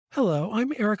Hello,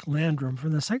 I'm Eric Landrum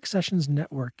from the Psych Sessions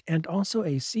Network and also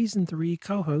a Season 3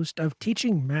 co host of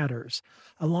Teaching Matters,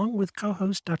 along with co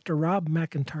host Dr. Rob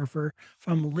McIntarfer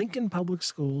from Lincoln Public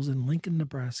Schools in Lincoln,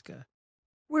 Nebraska.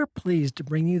 We're pleased to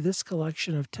bring you this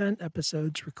collection of 10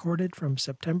 episodes recorded from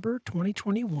September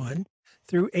 2021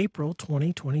 through April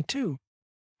 2022.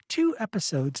 Two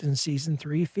episodes in Season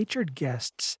 3 featured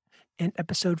guests. In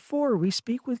Episode 4, we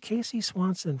speak with Casey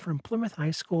Swanson from Plymouth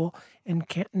High School in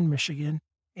Canton, Michigan.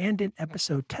 And in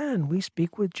Episode 10, we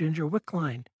speak with Ginger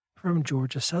Wickline from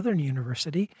Georgia Southern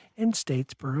University in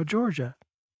Statesboro, Georgia.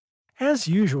 As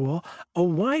usual, a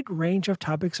wide range of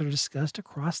topics are discussed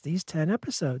across these 10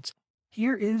 episodes.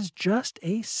 Here is just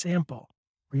a sample: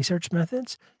 research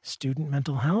methods, student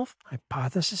mental health,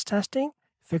 hypothesis testing,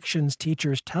 fictions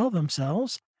teachers tell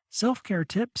themselves, self-care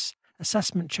tips,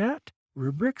 assessment chat,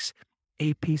 rubrics,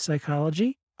 AP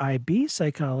psychology, IB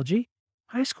psychology,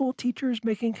 high school teachers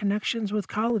making connections with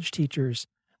college teachers,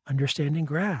 understanding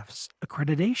graphs,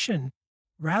 accreditation,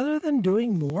 rather than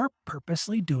doing more,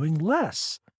 purposely doing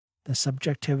less, the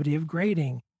subjectivity of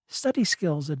grading, study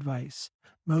skills advice,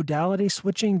 modality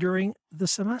switching during the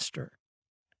semester,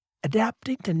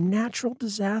 adapting to natural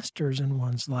disasters in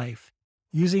one's life,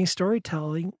 using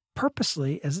storytelling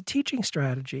purposely as a teaching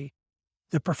strategy,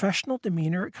 the professional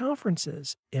demeanor at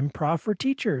conferences, improv for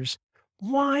teachers,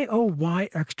 why oh why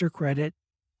extra credit,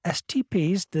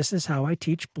 STP's This Is How I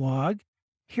Teach blog,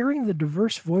 hearing the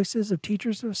diverse voices of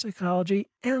teachers of psychology,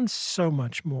 and so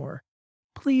much more.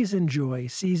 Please enjoy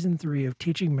Season 3 of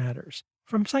Teaching Matters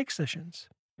from Psych Sessions.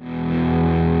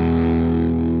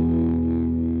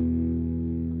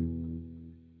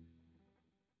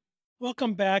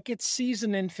 Welcome back. It's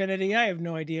season infinity. I have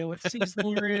no idea what season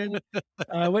we're in,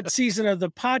 what season of the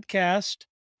podcast,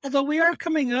 although we are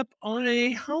coming up on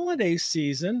a holiday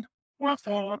season.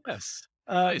 Yes.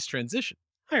 Uh, Nice transition.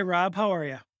 Hi, Rob. How are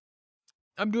you?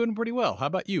 I'm doing pretty well. How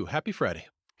about you? Happy Friday.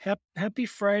 Happy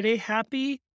Friday.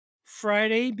 Happy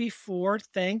Friday before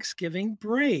Thanksgiving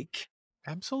break,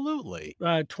 Absolutely.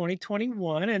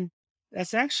 2021. And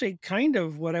that's actually kind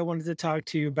of what I wanted to talk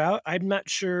to you about. I'm not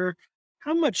sure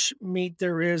how much meat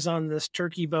there is on this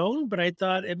turkey bone, but I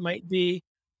thought it might be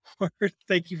worth,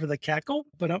 thank you for the cackle.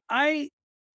 But I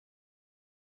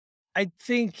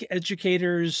think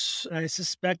educators, and I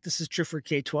suspect this is true for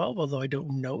K-12, although I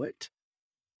don't know it,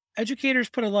 educators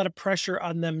put a lot of pressure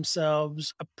on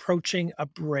themselves approaching a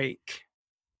break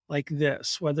like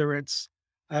this, whether it's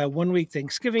a 1 week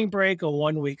Thanksgiving break, a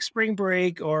 1 week spring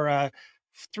break, or a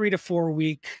 3 to 4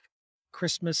 week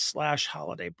Christmas slash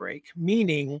holiday break,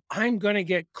 meaning I'm going to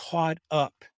get caught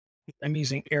up. I'm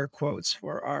using air quotes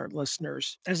for our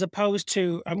listeners, as opposed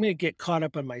to I'm going to get caught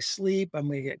up on my sleep. I'm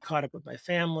going to get caught up with my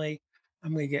family.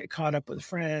 I'm going to get caught up with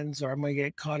friends, or I'm going to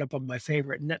get caught up on my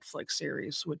favorite Netflix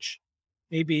series, which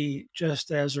may be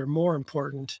just as or more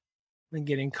important than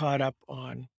getting caught up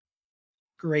on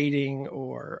grading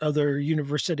or other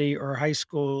university or high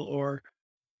school or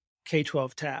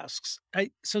K-12 tasks. I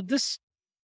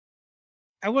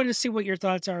wanted to see what your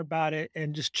thoughts are about it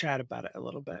and just chat about it a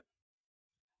little bit.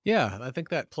 Yeah, I think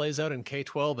that plays out in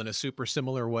K-12 in a super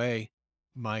similar way.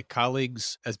 My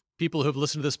colleagues, as people who've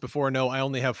listened to this before know, I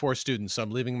only have 4 students, so I'm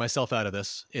leaving myself out of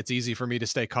this. It's easy for me to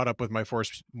stay caught up with my 4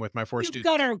 You've students.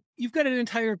 got an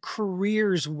entire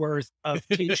career's worth of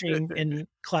teaching in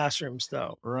classrooms,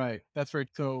 though. Right. That's right.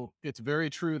 So it's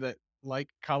very true that, like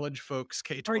college folks,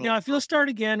 All right, K-12 now if you'll start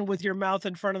again with your mouth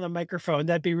in front of the microphone,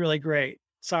 that'd be really great.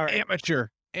 Sorry.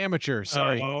 amateur,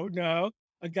 sorry. Oh, no.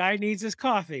 A guy needs his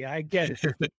coffee. I get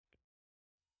it.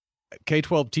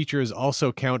 K-12 teachers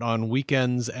also count on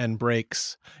weekends and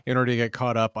breaks in order to get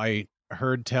caught up. I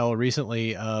heard tell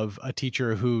recently of a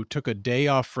teacher who took a day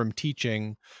off from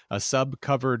teaching a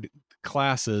sub-covered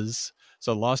classes,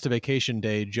 so lost a vacation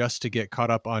day just to get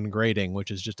caught up on grading, which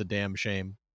is just a damn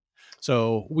shame.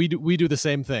 So we do the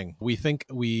same thing. We think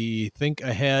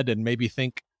ahead and maybe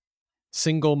think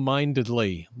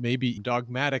single-mindedly, maybe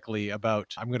dogmatically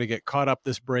about I'm going to get caught up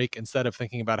this break instead of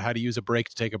thinking about how to use a break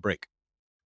to take a break.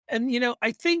 And,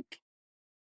 I think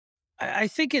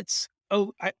it's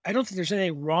I don't think there's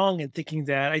anything wrong in thinking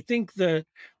that. I think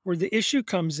where the issue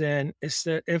comes in is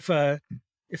that if a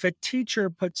teacher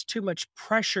puts too much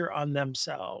pressure on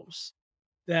themselves,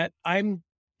 that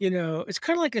it's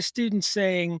kind of like a student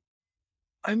saying,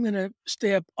 I'm going to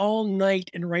stay up all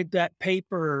night and write that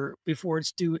paper before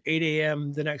it's due 8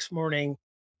 a.m. the next morning.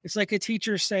 It's like a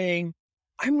teacher saying,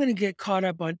 I'm going to get caught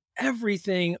up on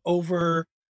everything over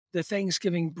the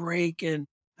Thanksgiving break, and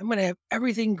I'm going to have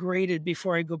everything graded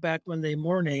before I go back Monday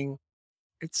morning.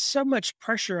 It's so much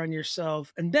pressure on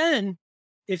yourself. And then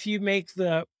if you make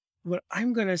what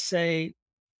I'm going to say,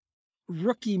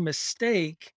 rookie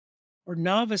mistake or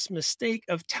novice mistake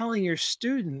of telling your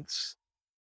students,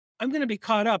 I'm going to be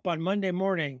caught up on Monday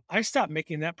morning. I stopped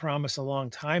making that promise a long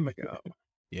time ago.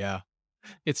 Yeah.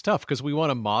 It's tough because we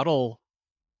wanna model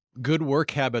good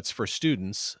work habits for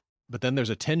students, but then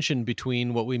there's a tension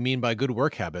between what we mean by good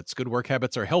work habits. Good work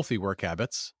habits are healthy work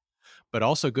habits, but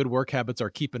also good work habits are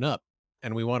keeping up.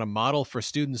 And we want to model for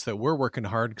students that we're working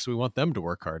hard because we want them to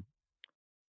work hard.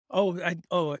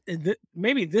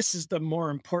 Maybe this is the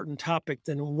more important topic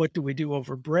than what do we do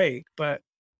over break, but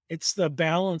it's the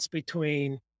balance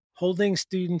between holding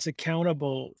students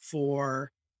accountable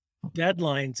for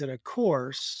deadlines in a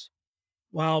course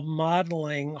while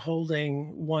modeling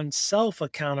holding oneself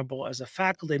accountable as a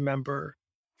faculty member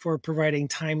for providing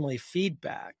timely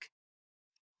feedback.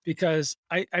 Because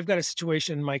I've got a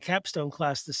situation in my capstone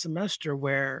class this semester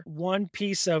where one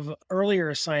piece of earlier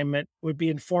assignment would be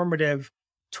informative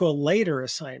to a later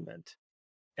assignment.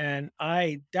 And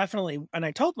I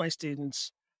told my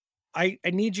students, I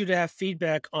need you to have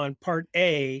feedback on part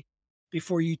A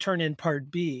before you turn in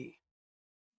part B.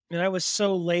 And I was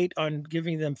so late on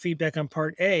giving them feedback on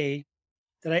part A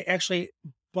that I actually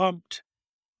bumped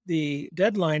the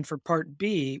deadline for part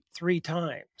B 3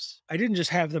 times. I didn't just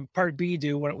have the part B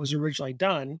due when it was originally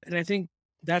done, and I think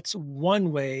that's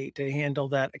one way to handle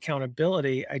that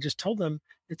accountability. I just told them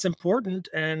it's important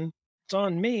and it's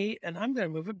on me and I'm gonna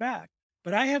move it back.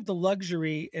 But I have the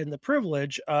luxury and the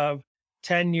privilege of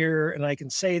tenure, and I can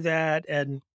say that,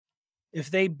 and if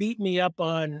they beat me up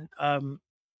on,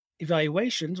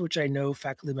 evaluations, which I know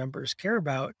faculty members care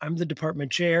about. I'm the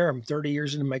department chair. I'm 30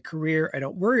 years into my career. I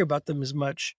don't worry about them as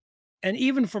much. And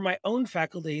even for my own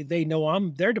faculty, they know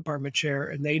I'm their department chair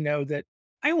and they know that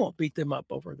I won't beat them up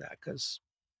over that because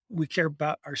we care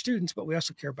about our students, but we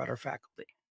also care about our faculty.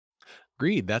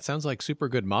 Agreed. That sounds like super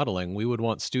good modeling. We would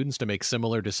want students to make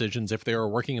similar decisions if they were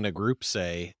working in a group,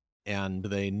 say, and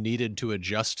they needed to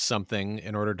adjust something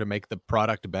in order to make the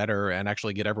product better and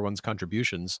actually get everyone's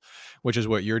contributions, which is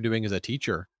what you're doing as a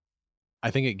teacher. I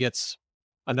think it gets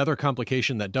another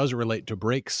complication that does relate to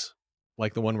breaks,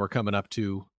 like the one we're coming up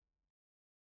to,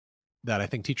 that I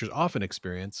think teachers often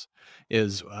experience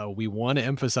is we want to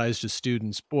emphasize to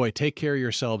students, boy, take care of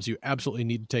yourselves. You absolutely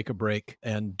need to take a break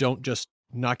and don't just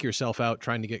knock yourself out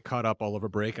trying to get caught up all over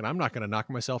break. And I'm not going to knock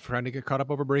myself trying to get caught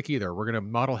up over break either. We're going to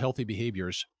model healthy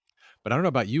behaviors. But I don't know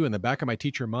about you, in the back of my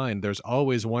teacher mind, there's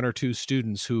always one or two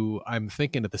students who I'm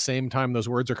thinking at the same time those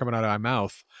words are coming out of my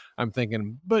mouth, I'm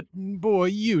thinking, but boy,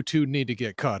 you two need to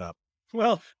get caught up.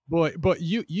 Well, Boy, but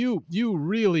you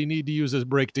really need to use this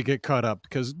break to get caught up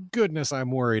because goodness, I'm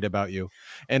worried about you.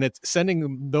 And it's sending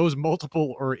them those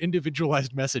multiple or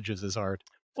individualized messages is hard.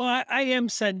 I am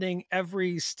sending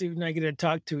every student I get to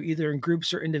talk to, either in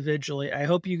groups or individually. I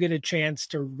hope you get a chance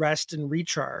to rest and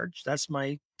recharge. That's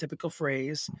my typical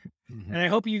phrase. Mhm. And I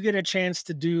hope you get a chance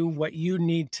to do what you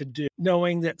need to do,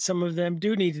 knowing that some of them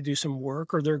do need to do some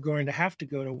work or they're going to have to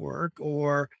go to work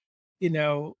or,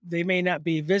 they may not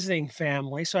be visiting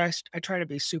family. So I try to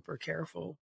be super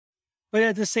careful. But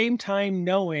at the same time,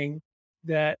 knowing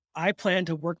that I plan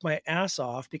to work my ass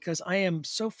off because I am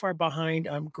so far behind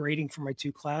on grading for my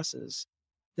 2 classes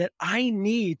that I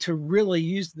need to really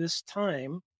use this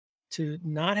time to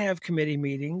not have committee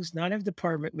meetings, not have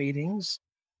department meetings,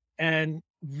 and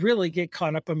really get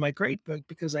caught up on my grade book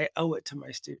because I owe it to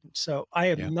my students. So I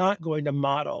Yeah. am not going to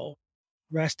model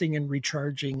resting and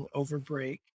recharging over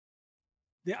break.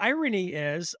 The irony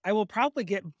is I will probably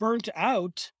get burnt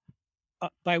out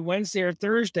by Wednesday or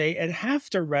Thursday and have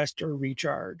to rest or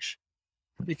recharge.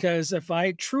 Because if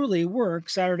I truly work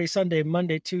Saturday, Sunday,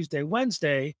 Monday, Tuesday,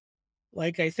 Wednesday,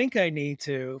 like I think I need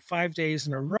to 5 days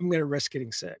in a row, I'm going to risk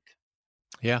getting sick.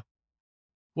 Yeah.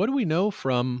 What do we know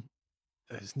from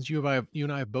since you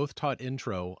and I have both taught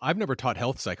intro. I've never taught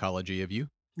health psychology, have you?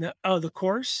 No, oh, the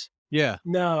course? Yeah.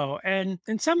 No, and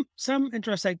some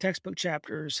interesting textbook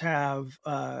chapters have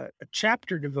a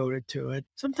chapter devoted to it.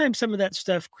 Sometimes some of that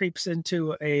stuff creeps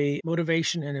into a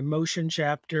motivation and emotion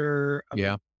chapter.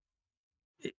 Yeah.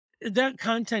 It that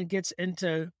content gets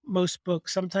into most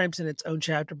books, sometimes in its own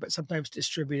chapter, but sometimes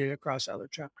distributed across other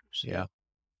chapters. Yeah.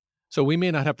 So we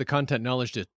may not have the content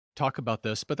knowledge to talk about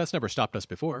this, but that's never stopped us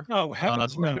before. Oh, Uh,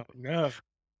 heavens no, no.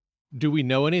 do we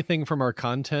know anything from our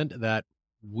content that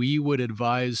we would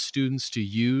advise students to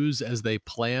use as they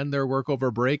plan their work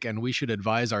over break and we should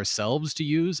advise ourselves to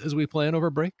use as we plan over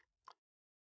break?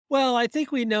 Well, I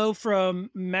think we know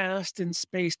from massed and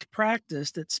spaced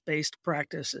practice that spaced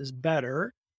practice is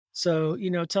better. So,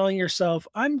 telling yourself,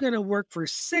 I'm going to work for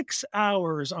 6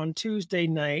 hours on Tuesday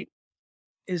night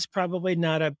is probably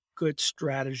not a good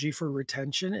strategy for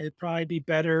retention. It'd probably be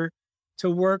better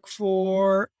to work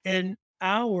for an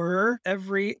hour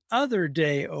every other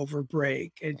day over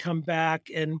break and come back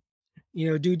and,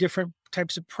 do different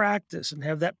types of practice and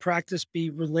have that practice be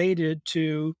related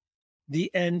to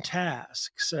the end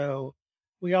task. So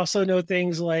we also know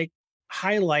things like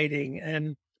highlighting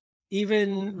and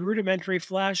even rudimentary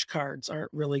flashcards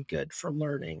aren't really good for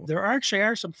learning. There actually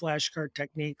are some flashcard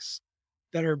techniques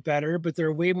that are better, but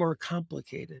they're way more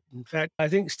complicated. In fact, I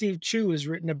think Steve Chu has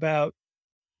written about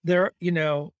there,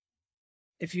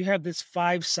 if you have this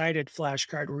five-sided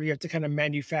flashcard where you have to kind of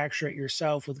manufacture it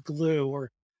yourself with glue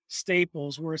or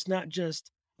staples, where it's not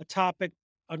just a topic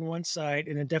on one side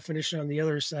and a definition on the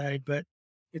other side, but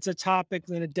it's a topic,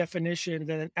 then a definition,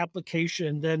 then an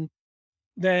application, then,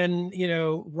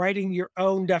 writing your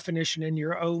own definition in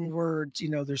your own words,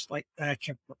 there's like I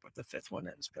can't remember what the fifth one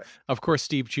is, but Of course,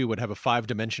 Steve Chu would have a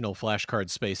five-dimensional flashcard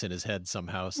space in his head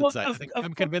somehow, well, since I of think of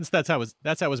I'm course convinced that's how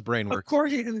his brain of works.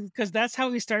 course, because that's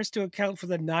how he starts to account for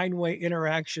the nine-way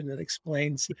interaction that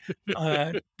explains,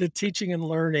 the teaching and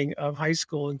learning of high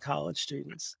school and college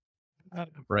students.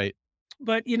 Right.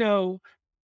 But,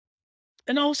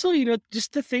 and also,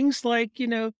 just the things like,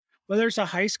 whether it's a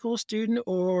high school student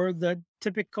or the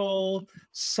typical,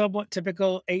 somewhat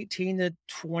typical 18 to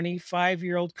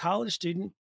 25-year-old college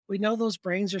student, we know those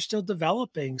brains are still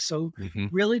developing. So, Mhm.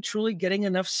 really, truly getting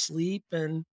enough sleep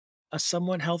and a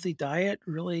somewhat healthy diet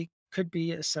really could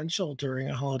be essential during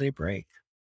a holiday break.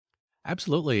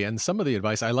 Absolutely, and some of the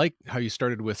advice I like how you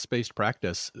started with spaced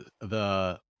practice.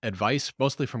 The advice,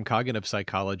 mostly from cognitive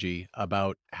psychology,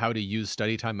 about how to use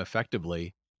study time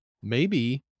effectively,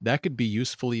 maybe that could be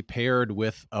usefully paired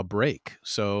with a break.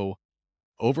 So,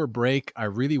 over break, I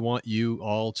really want you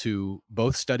all to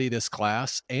both study this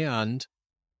class and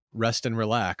rest and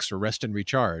relax or rest and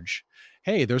recharge.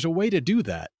 Hey, there's a way to do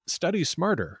that. Study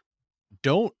smarter.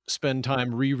 Don't spend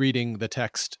time rereading the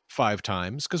text 5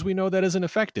 times because we know that isn't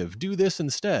effective. Do this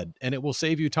instead, and it will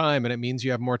save you time, and it means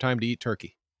you have more time to eat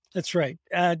turkey. That's right.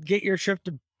 Get your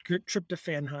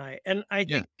tryptophan high, and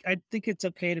Yeah, I think it's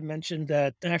okay to mention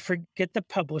that, and I forget the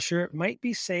publisher. It might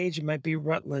be Sage, it might be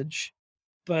Rutledge,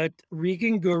 but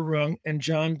Regan Gurung and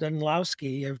John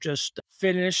Dunlosky have just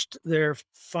finished their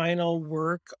final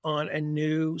work on a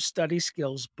new study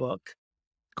skills book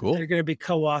that cool. they're going to be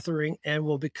co-authoring and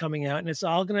will be coming out, and it's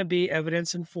all going to be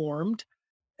evidence informed.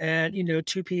 And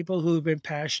two people who've been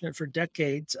passionate for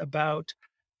decades about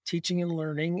teaching and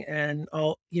learning and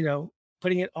all,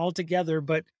 putting it all together,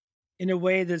 but in a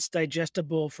way that's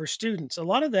digestible for students. A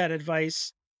lot of that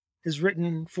advice is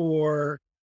written for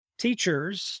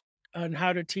teachers on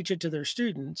how to teach it to their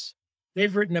students.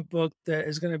 They've written a book that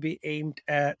is going to be aimed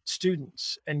at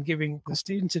students and giving the Cool.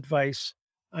 students advice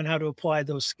on how to apply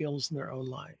those skills in their own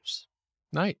lives.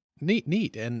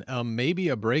 Neat, and, maybe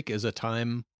a break is a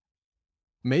time,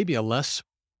 maybe a less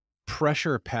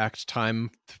pressure-packed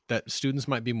time that students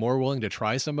might be more willing to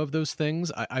try some of those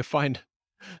things. I find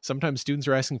sometimes students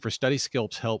are asking for study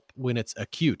skills help when it's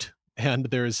acute and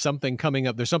there's something coming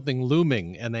up, there's something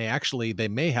looming, and they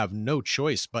may have no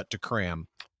choice but to cram.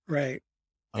 Right.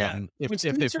 Yeah. When If they've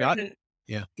students are got in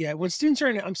yeah. Yeah, when students are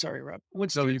in I'm sorry, Rob. When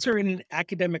No, you students are in an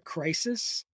academic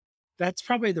crisis, that's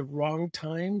probably the wrong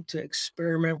time to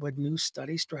experiment with new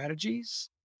study strategies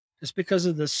just because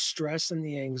of the stress and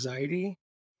the anxiety.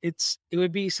 It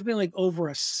would be something like over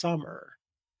a summer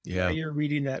while Yeah, you're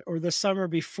reading that, or the summer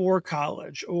before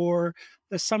college, or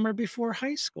the summer before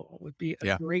high school would be a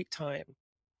yeah. great time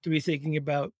to be thinking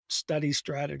about study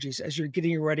strategies as you're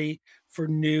getting ready for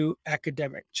new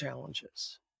academic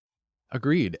challenges.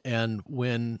 Agreed, and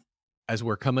as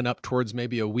we're coming up towards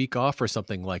maybe a week off or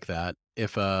something like that,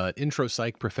 if a intro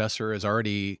psych professor has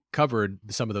already covered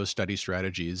some of those study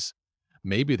strategies,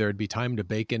 maybe there'd be time to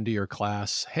bake into your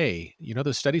class, "Hey,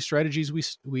 those study strategies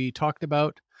we talked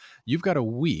about? You've got a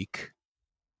week.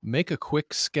 Make a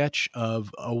quick sketch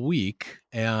of a week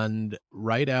and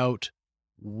write out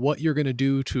what you're gonna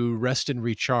do to rest and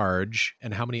recharge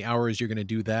and how many hours you're gonna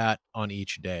do that on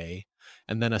each day,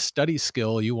 and then a study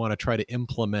skill you wanna try to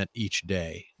implement each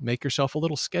day. Make yourself a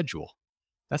little schedule."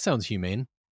 That sounds humane.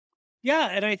 Yeah,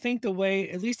 and I think the way,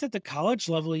 at least at the college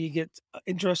level, you get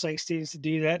intro psych students to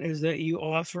do that is that you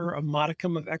offer a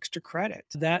modicum of extra credit.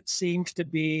 That seems to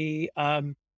be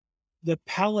the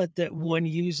palette that one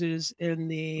uses in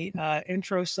the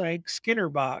intro psych Skinner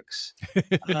box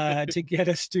to get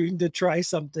a student to try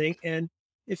something. And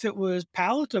if it was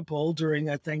palatable during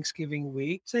a Thanksgiving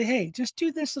week, say, hey, just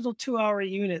do this little 2 hour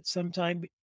unit sometime,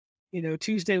 Monday,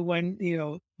 Tuesday,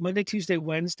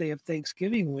 Wednesday of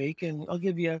Thanksgiving week, and I'll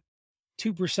give you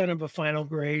 2% of a final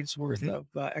grade's worth Mhm. of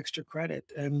extra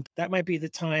credit. And that might be the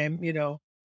time,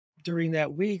 during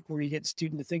that week where you get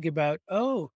student to think about,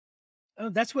 oh,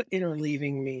 that's what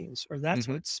interleaving means, or that's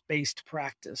Mhm. what spaced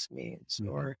practice means, Mhm.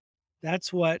 or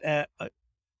that's what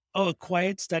a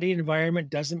quiet study environment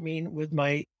doesn't mean with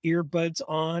my earbuds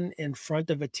on in front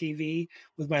of a TV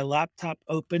with my laptop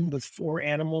open with 4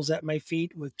 animals at my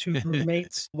feet with 2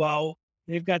 roommates while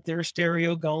they've got their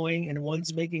stereo going and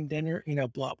one's making dinner,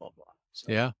 blah, blah, blah.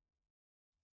 So, Yeah.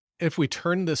 If we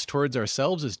turn this towards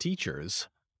ourselves as teachers,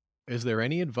 is there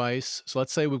any advice? So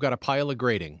let's say we've got a pile of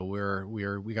grading.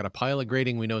 We got a pile of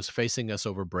grading we know is facing us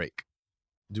over break.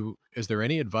 Do Is there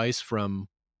any advice from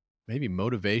maybe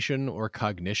motivation or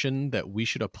cognition that we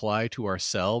should apply to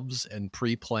ourselves and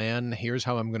pre-plan? Here's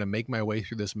how I'm going to make my way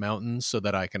through this mountain so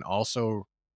that I can also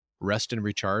rest and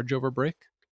recharge over break?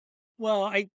 well,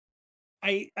 I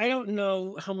don't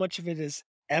know how much of it is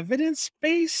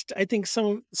evidence-based. I think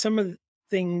some of the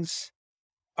things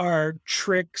are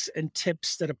tricks and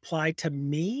tips that apply to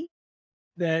me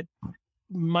that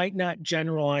might not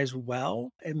generalize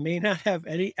well and may not have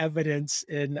any evidence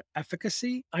in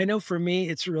efficacy. I know for me,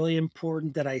 it's really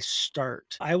important that I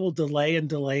start. I will delay and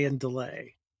delay and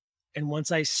delay. And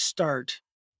once I start,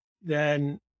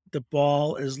 then the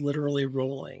ball is literally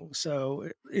rolling.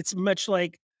 So it's much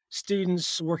like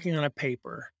students working on a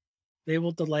paper. They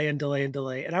will delay and delay and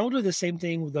delay. And I will do the same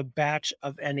thing with a batch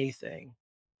of anything.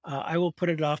 I will put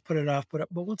it off, put it off, put it.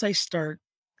 But once I start,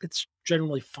 it's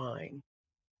generally fine.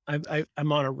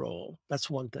 I'm on a roll. That's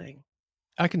one thing.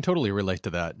 I can totally relate to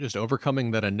that. Just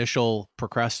overcoming that initial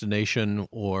procrastination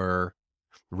or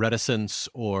reticence,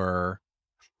 or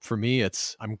for me,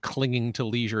 it's I'm clinging to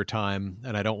leisure time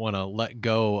and I don't want to let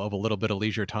go of a little bit of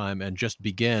leisure time and just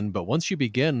begin. But once you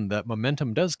begin, that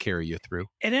momentum does carry you through.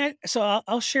 And so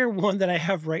I'll share one that I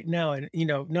have right now, and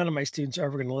none of my students are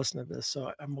ever going to listen to this,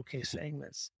 so I'm okay saying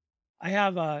this. I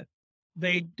have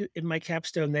in my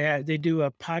capstone they do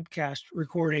a podcast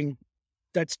recording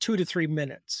that's 2 to 3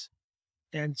 minutes,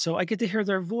 and so I get to hear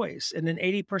their voice. In an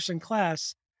 80-person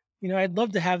class, I'd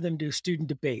love to have them do student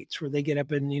debates where they get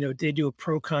up and they do a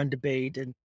pro con debate,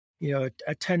 and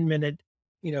a 10-minute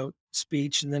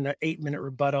speech and then an 8-minute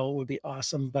rebuttal would be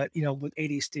awesome. But with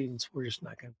 80 students, we're just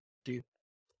not going to do.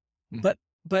 Mhm.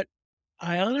 But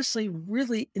I honestly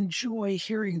really enjoy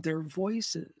hearing their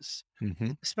voices,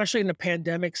 Mhm. especially in a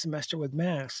pandemic semester with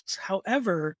masks.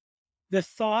 However, the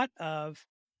thought of,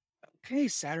 okay,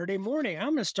 Saturday morning, I'm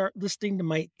going to start listening to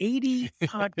my 80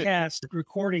 podcast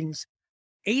recordings.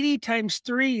 80 times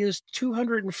 3 is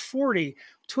 240.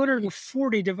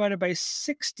 240 divided by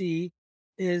 60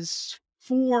 is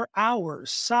 4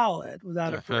 hours solid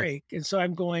without a Uh-huh. break. And so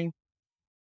I'm going,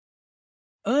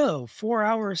 oh, 4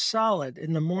 hours solid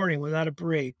in the morning without a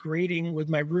break, grading with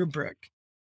my rubric.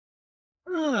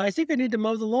 I think I need to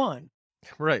mow the lawn.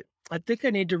 Right. I think I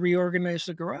need to reorganize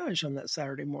the garage on that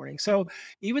Saturday morning. So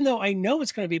even though I know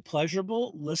it's going to be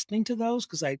pleasurable listening to those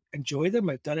because I enjoy them,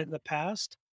 I've done it in the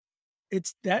past.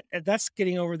 It's that's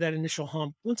getting over that initial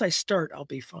hump. Once I start, I'll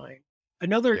be fine.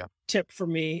 Another Yeah. tip for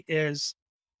me is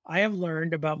I have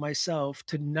learned about myself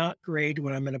to not grade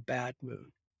when I'm in a bad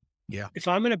mood. Yeah. If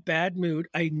I'm in a bad mood,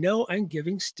 I know I'm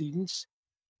giving students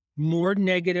more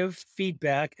negative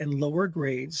feedback and lower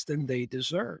grades than they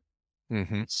deserve.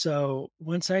 Mhm. So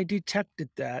once I detected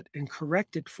that and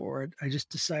corrected for it, I just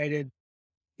decided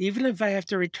even if I have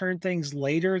to return things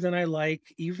later than I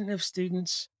like, even if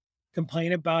students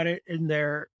complain about it in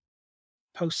their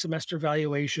post semester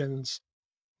evaluations,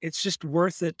 it's just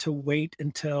worth it to wait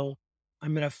until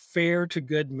I'm in a fair to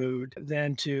good mood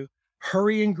than to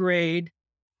hurry and grade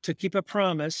to keep a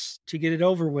promise to get it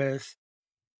over with.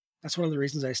 That's one of the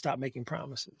reasons I stopped making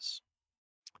promises.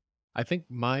 I think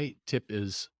my tip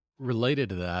is related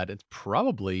to that. It's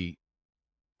probably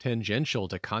tangential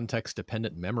to context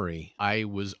dependent memory. I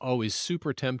was always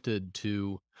super tempted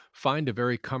to find a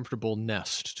very comfortable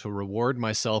nest, to reward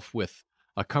myself with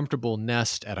a comfortable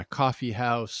nest at a coffee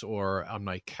house or on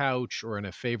my couch or in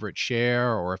a favorite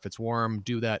chair, or if it's warm,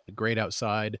 do that great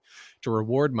outside, to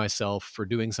reward myself for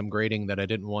doing some grading that I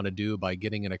didn't want to do by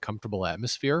getting in a comfortable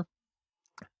atmosphere.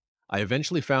 I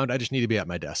eventually found I just need to be at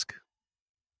my desk.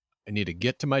 I need to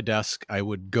get to my desk. I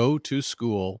would go to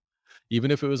school,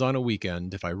 even if it was on a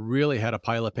weekend, if I really had a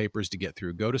pile of papers to get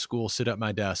through, go to school, sit at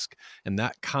my desk. And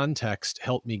that context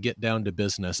helped me get down to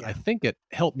business. I Yeah. think it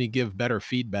helped me give better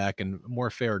feedback and more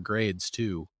fair grades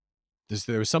too.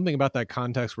 There was something about that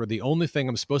context where the only thing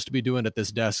I'm supposed to be doing at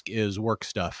this desk is work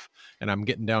stuff, and I'm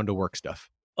getting down to work stuff.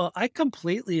 Well, I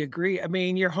completely agree. I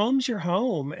mean, your home's your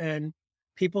home, and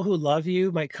people who love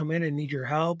you might come in and need your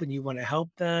help, and you want to help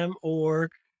them, or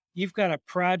you've got a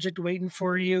project waiting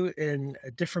for you in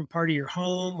a different part of your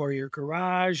home or your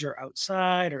garage or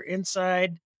outside or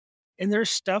inside. And there's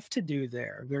stuff to do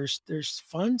there. There's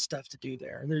fun stuff to do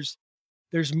there.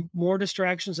 There's more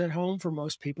distractions at home for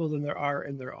most people than there are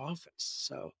in their office.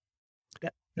 So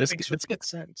that This makes this perfect gets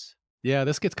sense. Yeah,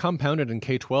 this gets compounded in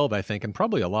K-12, I think, and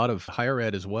probably a lot of higher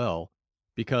ed as well,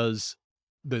 because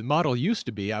the model used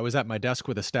to be I was at my desk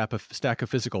with a stack of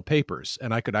physical papers,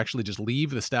 and I could actually just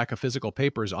leave the stack of physical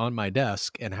papers on my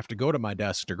desk and have to go to my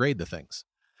desk to grade the things.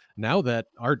 Now that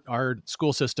our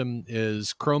school system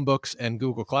is Chromebooks and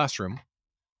Google Classroom,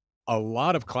 a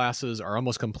lot of classes are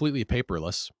almost completely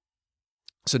paperless.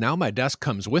 So now my desk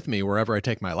comes with me wherever I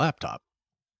take my laptop.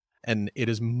 And it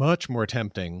is much more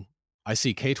tempting. I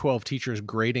see K-12 teachers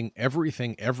grading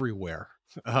everything everywhere,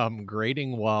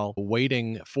 grading while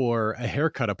waiting for a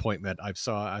haircut appointment. I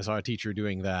saw a teacher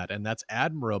doing that, and that's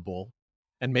admirable.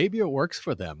 And maybe it works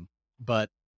for them, but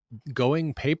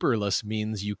going paperless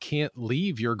means you can't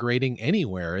leave your grading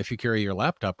anywhere if you carry your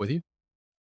laptop with you.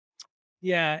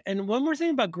 Yeah, and one more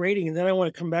thing about grading, and then I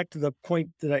want to come back to the point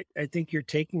that I think you're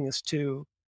taking us to,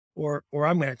 or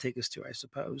I'm going to take us to, I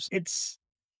suppose. It's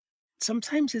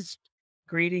sometimes it's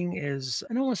grading is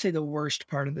I don't want to say the worst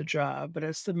part of the job, but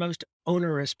it's the most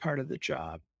onerous part of the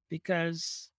job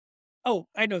because oh,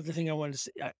 I know the thing I wanted to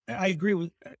say. I agree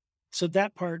with so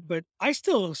that part, but I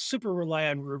still super rely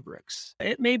on rubrics.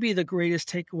 It may be the greatest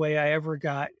takeaway I ever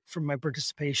got from my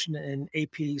participation in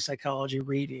AP psychology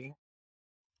reading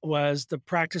was the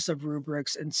practice of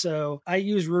rubrics. And so I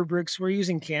use rubrics. We're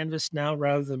using Canvas now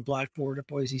rather than Blackboard at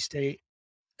Boise State.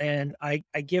 And I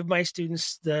give my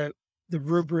students the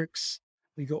rubrics.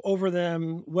 We go over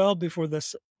them well before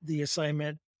the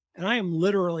assignment, and I am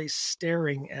literally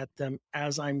staring at them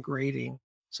as I'm grading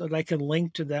so that I can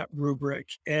link to that rubric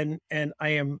and I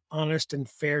am honest and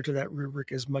fair to that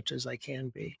rubric as much as I can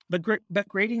be. But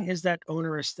grading is that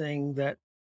onerous thing that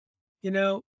you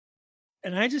know,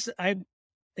 and I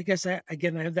guess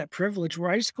again I have that privilege where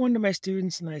I just go into my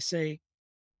students and I say,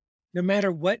 no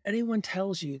matter what anyone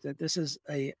tells you that this is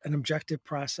an objective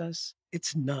process,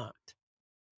 it's not.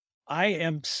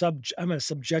 I'm a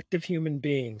subjective human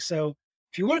being. So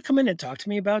if you want to come in and talk to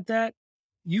me about that,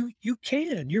 you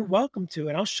can. You're welcome to.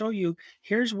 And I'll show you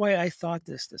here's why I thought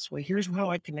this way. Here's how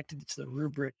I connected it to the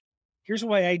rubric. Here's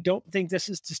why I don't think this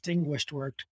is distinguished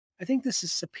work. I think this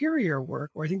is superior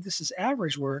work, or I think this is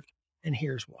average work, and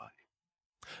here's why.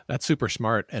 That's super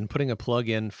smart. And putting a plug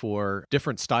in for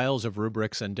different styles of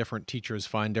rubrics, and different teachers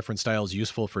find different styles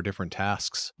useful for different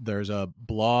tasks. There's a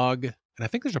blog, and I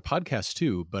think there's a podcast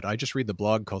too, but I just read the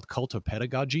blog called Cult of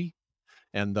Pedagogy.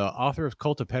 And the author of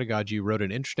Cult of Pedagogy wrote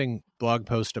an interesting blog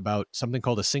post about something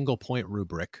called a single point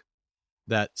rubric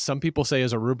that some people say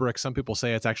is a rubric. Some people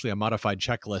say it's actually a modified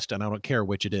checklist, and I don't care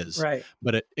which it is, Right.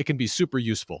 but it can be super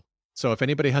useful. So if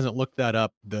anybody hasn't looked that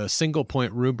up, the single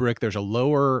point rubric, there's a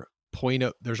lower point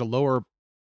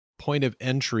of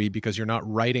entry because you're not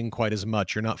writing quite as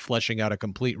much. You're not fleshing out a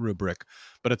complete rubric,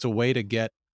 but it's a way to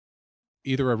get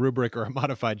either a rubric or a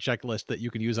modified checklist that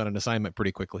you can use on an assignment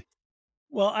pretty quickly.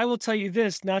 Well, I will tell you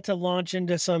this, not to launch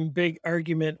into some big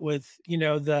argument with,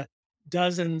 the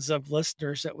dozens of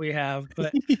listeners that we have,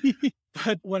 but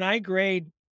when I grade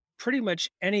pretty much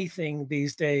anything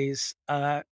these days,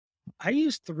 I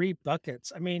use 3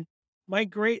 buckets. I mean, my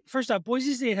grade first off,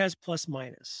 Boise State has plus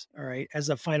minus, all right, as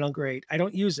a final grade. I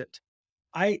don't use it.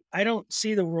 I don't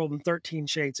see the world in 13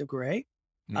 shades of gray,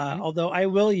 Mhm, although I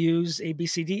will use A, B,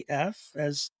 C, D, F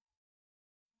as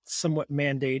somewhat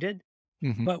mandated.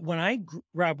 mhm, But when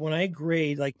I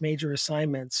grade, like, major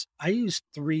assignments, I use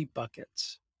 3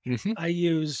 buckets. mhm. I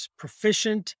use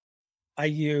proficient, I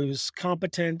use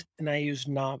competent, and I use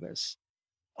novice.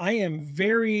 I am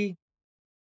very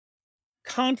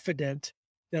confident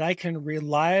that I can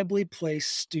reliably place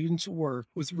students' work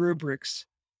with rubrics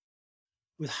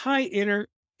with high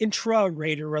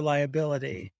intra-rater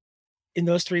reliability in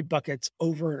those 3 buckets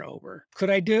over and over. Could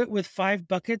I do it with 5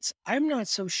 buckets? I'm not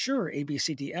so sure, A, B,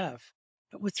 C, D, F,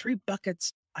 but with 3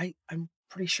 buckets, I'm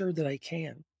pretty sure that I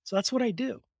can. So that's what I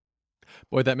do.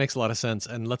 Boy, that makes a lot of sense.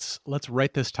 And let's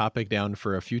write this topic down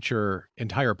for a future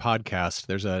entire podcast.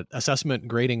 There's a assessment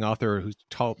grading author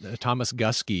Thomas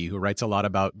Gusky, who writes a lot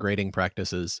about grading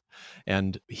practices,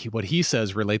 and what he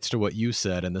says relates to what you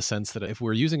said, in the sense that if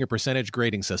we're using a percentage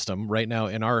grading system right now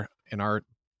in our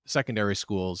secondary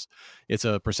schools, it's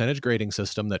a percentage grading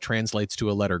system that translates to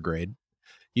a letter grade.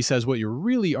 He says what you're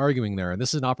really arguing there, and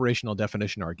this is an operational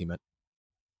definition argument,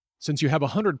 since you have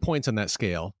 100 points on that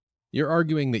scale, you're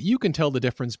arguing that you can tell the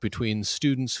difference between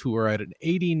students who are at an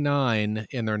 89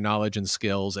 in their knowledge and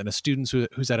skills and a student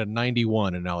who's at a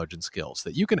 91 in knowledge and skills,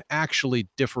 that you can actually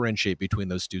differentiate between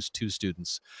those two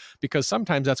students, because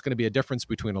sometimes that's going to be a difference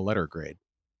between a letter grade.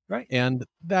 Right. And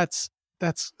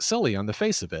that's silly on the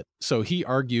face of it. So he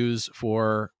argues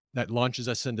for that launches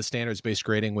us into standards-based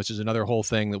grading, which is another whole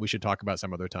thing that we should talk about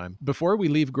some other time. Before we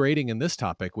leave grading in this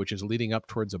topic, which is leading up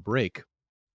towards a break,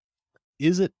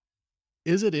 is it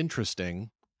is it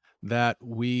interesting that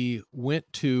we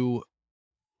went to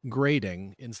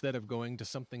grading instead of going to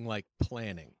something like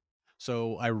planning?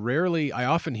 So I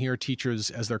often hear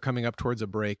teachers as they're coming up towards a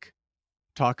break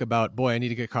talk about, boy, I need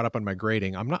to get caught up on my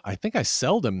grading. I think I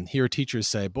seldom hear teachers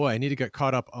say, boy, I need to get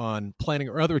caught up on planning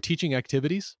or other teaching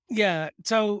activities. Yeah.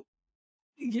 So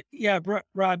yeah,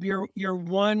 Rob, you're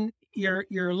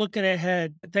looking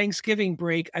ahead. Thanksgiving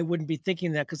break, I wouldn't be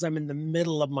thinking that because I'm in the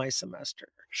middle of my semester.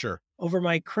 Sure. Over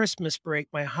my Christmas break,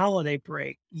 my holiday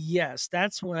break, yes,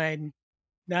 that's when I'm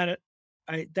not a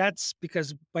I that's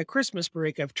because by Christmas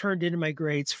break, I've turned in my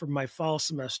grades for my fall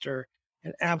semester,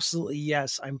 and absolutely,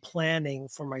 yes, I'm planning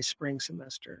for my spring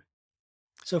semester.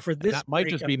 So for And this that might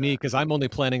break, just I'm be me not. because I'm only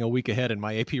planning a week ahead in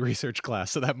my AP research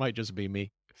class. So that might just be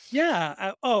me.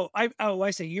 Yeah,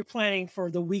 I see, you're planning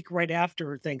for the week right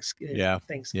after Yeah. Yeah.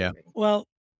 Thanksgiving. Well,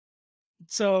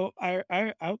 so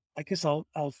I guess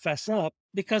I'll fess up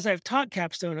because I've taught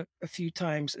capstone a few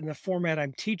times in the format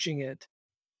I'm teaching it.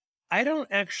 I don't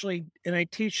actually, and I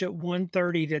teach at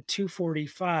 1:30 to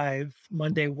 2:45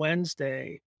 Monday,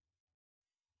 Wednesday.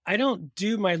 I don't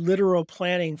do my literal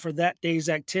planning for that day's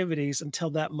activities until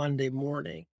that Monday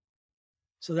morning.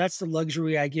 So that's the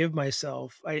luxury I give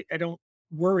myself. I don't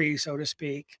worry, so to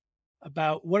speak,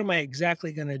 about what am I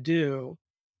exactly going to do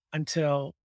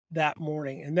until that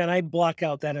morning. And then I block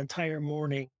out that entire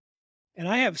morning. And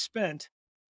I have spent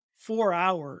 4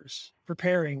 hours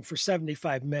preparing for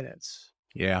 75 minutes,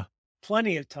 Yeah.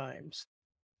 plenty of times,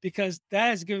 because that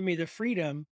has given me the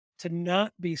freedom to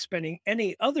not be spending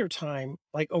any other time,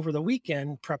 like over the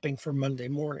weekend, prepping for Monday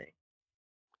morning.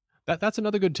 That's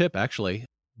another good tip, actually.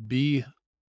 Be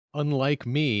unlike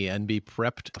me and be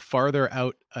prepped farther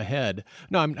out ahead.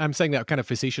 No, I'm saying that kind of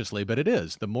facetiously, but it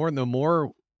is. The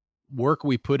more work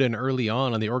we put in early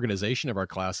on the organization of our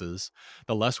classes,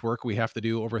 the less work we have to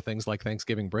do over things like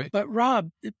Thanksgiving break. But Rob,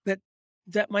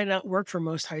 that might not work for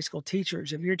most high school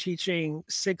teachers. If you're teaching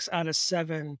 6 out of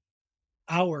 7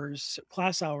 hours,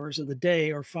 class hours of the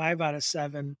day, or 5 out of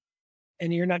 7,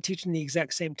 and you're not teaching the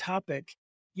exact same topic,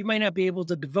 you might not be able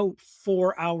to devote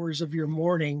 4 hours of your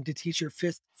morning to teach your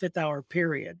fifth hour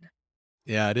period.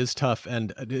 Yeah, it is tough.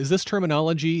 And is this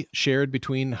terminology shared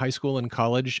between high school and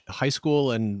college? High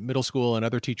school and middle school and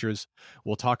other teachers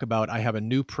will talk about, I have a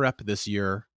new prep this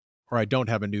year, or I don't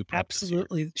have a new prep this year.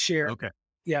 Absolutely shared. Okay.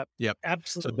 Yep, Yep. So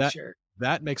absolutely that shared.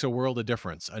 that makes a world of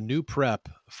difference. A new prep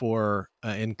for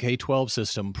in K-12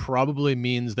 system probably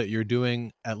means that you're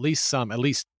doing at least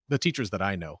the teachers that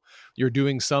I know, you're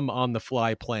doing some on the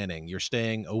fly planning. You're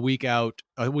staying a week out,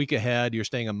 a week ahead, you're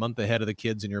staying a month ahead of the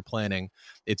kids in your planning.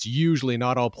 It's usually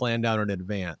not all planned out in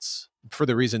advance for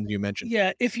the reasons you mentioned.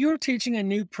 Yeah, if you're teaching a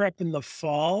new prep in the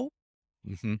fall,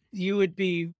 Mhm. you would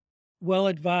be well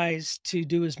advised to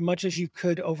do as much as you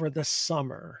could over the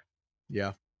summer.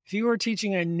 Yeah. If you were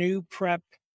teaching a new prep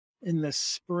in the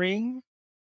spring,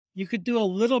 you could do a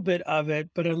little bit of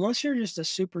it, but unless you're just a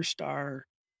superstar,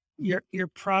 you're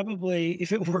probably,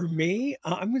 if it were me,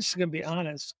 I'm just gonna be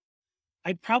honest,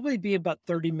 I'd probably be about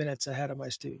 30 minutes ahead of my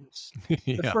students the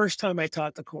Yeah. first time I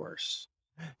taught the course.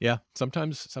 Yeah,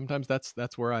 sometimes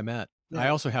that's where I'm at. I Yeah.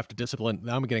 also have to discipline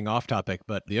now I'm getting off topic,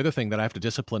 but the other thing that I have to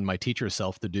discipline my teacher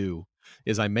self to do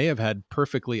is I may have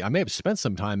spent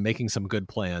some time making some good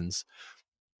plans.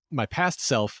 My past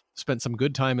self spent some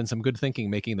good time and some good thinking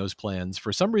making those plans.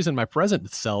 For some reason, my present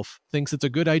self thinks it's a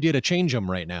good idea to change them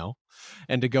right now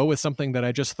and to go with something that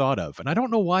I just thought of, and I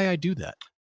don't know why I do that.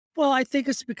 Well, I think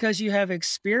it's because you have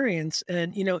experience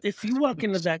and, if I you suppose walk it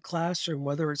into is. that classroom,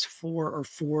 whether it's 4 or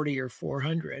 40 or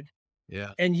 400,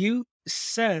 Yeah. and you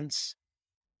sense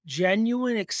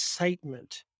genuine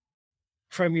excitement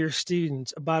from your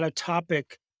students about a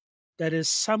topic that is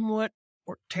somewhat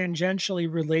or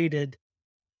tangentially related,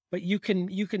 but you can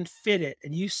fit it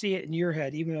and you see it in your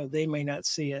head even though they may not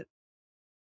see it.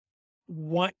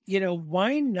 Why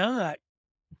not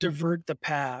divert the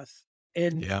path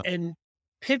Yeah. and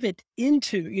pivot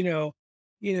into, you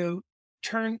know,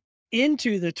 turn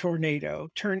into the tornado,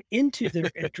 turn into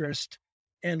their interest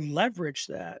and leverage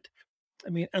that. I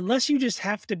mean, unless you just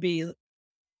have to be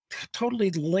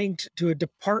totally linked to a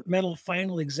departmental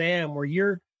final exam where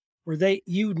you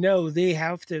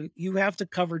have to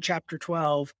cover chapter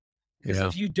 12 because Yeah.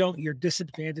 if you don't, you're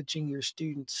disadvantaging your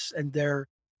students and their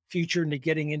future into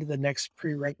getting into the next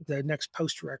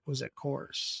post requisite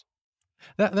course.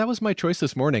 That was my choice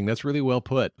this morning. That's really well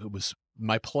put. It was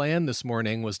my plan this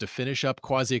morning was to finish up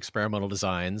quasi-experimental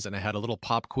designs, and I had a little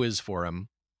pop quiz for him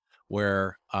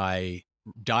where I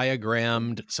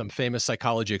diagrammed some famous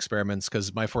psychology experiments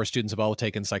because my 4 students have all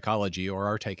taken psychology or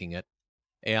are taking it,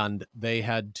 and they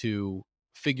had to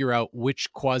figure out which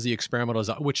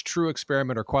which true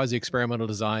experiment or quasi-experimental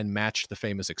design matched the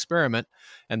famous experiment,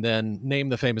 and then name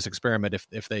the famous experiment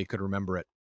if they could remember it.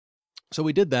 So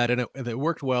we did that, and it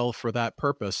worked well for that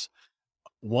purpose.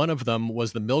 One of them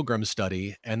was the Milgram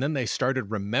study, and then they started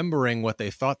remembering what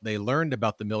they thought they learned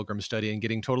about the Milgram study and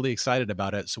getting totally excited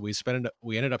about it. So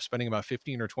we ended up spending about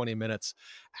 15 or 20 minutes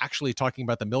actually talking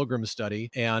about the Milgram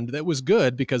study, and that was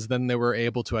good because then they were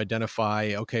able to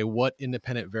identify, okay, what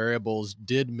independent variables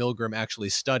did Milgram actually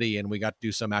study, and we got to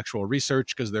do some actual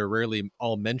research because they're rarely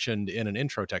all mentioned in an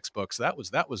intro textbook. So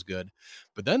that was good.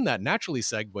 But then that naturally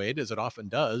segued, as it often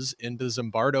does, into the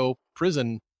Zimbardo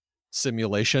prison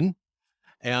simulation,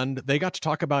 and they got to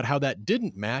talk about how that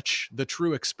didn't match the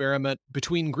true experiment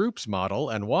between groups model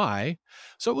and why.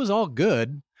 So it was all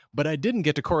good, but I didn't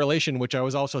get to correlation, which I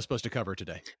was also supposed to cover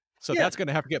today. So Yeah. that's going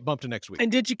to have to get bumped to next week.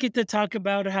 And did you get to talk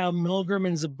about how Milgram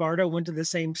and Zimbardo went to the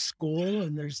same school,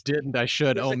 and Didn't I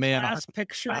should? there's Oh a man. class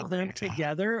picture of them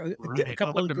together, a Right. I'll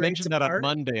couple have of to grades mention that on apart?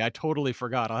 Monday. I totally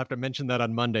forgot. I'll have to mention that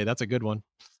on Monday. That's a good one.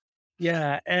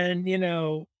 Yeah, and,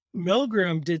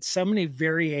 Milgram did so many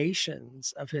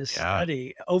variations of his Yeah.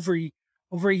 study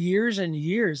over years and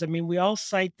years. I mean, we all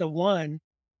cite the one,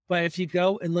 but if you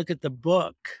go and look at the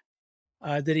book,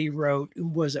 that he wrote,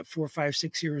 was it 4, 5,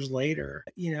 6 years later?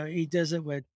 He does it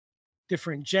with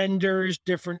different genders,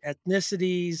 different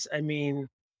ethnicities. I mean,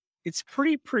 it's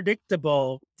pretty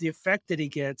predictable the effect that he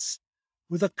gets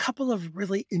with a couple of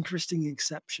really interesting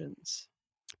exceptions.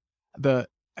 The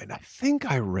and I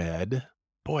think I read,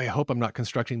 boy, I hope I'm not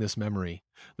constructing this memory,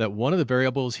 that one of the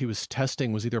variables he was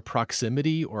testing was either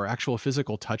proximity or actual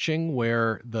physical touching,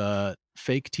 where the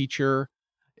fake teacher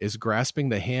is grasping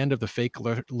the hand of the fake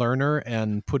learner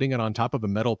and putting it on top of a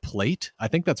metal plate. I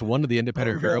think that's one of the Oh,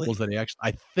 independent really? variables that he actually,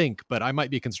 I think, but I might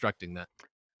be constructing that.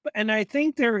 And I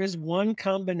think there is one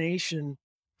combination,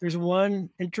 there's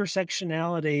one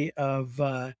intersectionality of,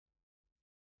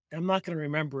 I'm not gonna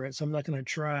remember it, so I'm not gonna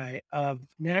try, of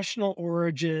national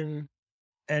origin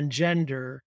and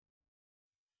gender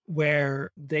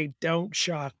where they don't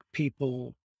shock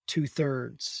people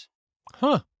 2/3.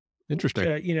 Huh. Interesting.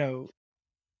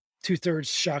 2/3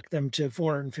 shock them to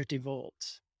 450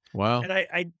 volts. Wow. And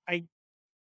I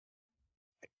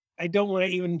don't wanna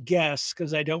even guess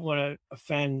because I don't wanna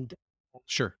offend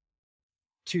Sure.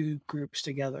 2 groups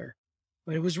together.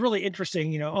 But it was really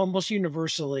interesting, almost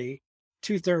universally,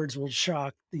 2/3 will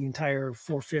shock the entire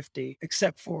 450,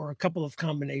 except for a couple of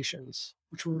combinations,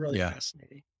 which were really Yeah.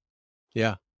 fascinating.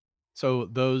 Yeah. So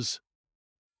those,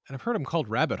 and I've heard them called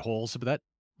rabbit holes, but that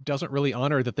doesn't really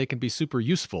honor that they can be super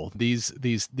useful. And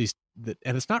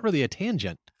it's not really a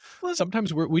tangent. Well,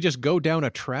 Sometimes we just go down a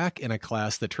track in a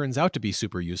class that turns out to be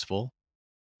super useful.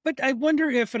 but I wonder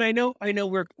if, and I know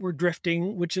we're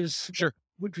drifting, Sure.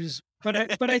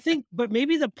 but I think, but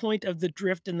maybe the point of the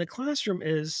drift in the classroom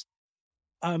is,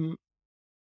 um,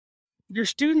 your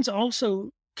students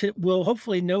also will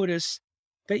hopefully notice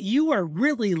that you are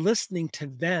really listening to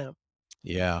them.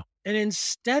 Yeah. And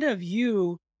instead of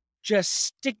you just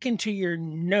sticking to your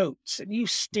notes and you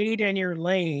stayed in your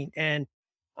lane and,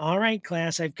 all right,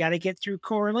 class, I've got to get through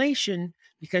correlation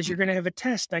because you're going to have a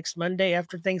test next Monday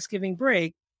after Thanksgiving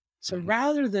break. So Mhm.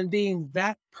 rather than being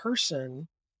that person,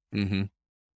 Mhm.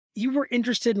 you were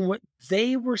interested in what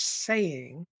they were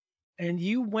saying and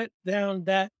you went down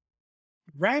that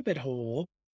rabbit hole.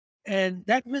 And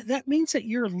that means that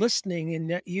you're listening and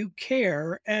that you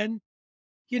care. And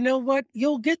you know what?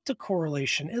 You'll get the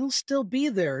correlation. It'll still be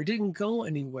there. It didn't go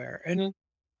anywhere. And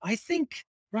I think,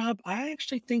 Rob, I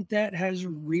actually think that has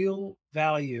real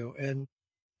value and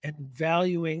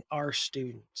valuing our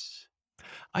students.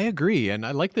 I agree, and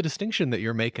I like the distinction that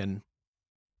you're making.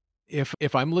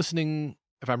 If I'm listening,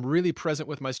 if I'm really present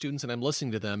with my students and I'm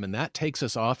listening to them and that takes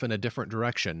us off in a different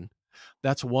direction,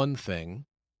 that's one thing.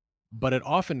 But it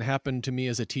often happened to me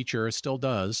as a teacher, it still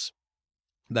does,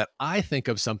 that I think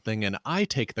of something and I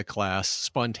take the class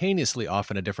spontaneously off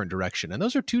in a different direction. And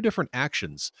those are two different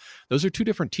actions. Those are two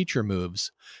different teacher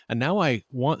moves. And now I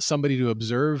want somebody to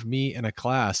observe me in a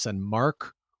class and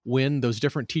mark when those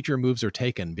different teacher moves are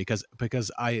taken because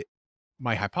I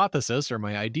my hypothesis or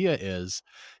my idea is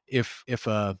if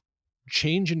a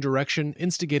change in direction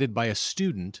instigated by a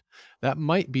student, that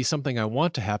might be something I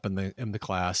want to happen in the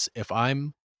class. If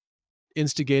I'm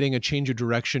instigating a change of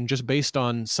direction just based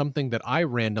on something that I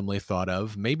randomly thought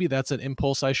of, maybe that's an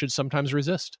impulse I should sometimes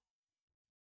resist.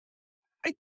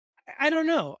 I don't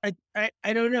know.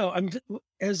 I don't know.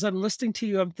 As I'm listening to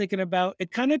you, I'm thinking about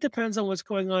it kind of depends on what's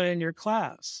going on in your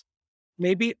class.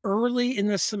 Maybe early in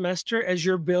the semester as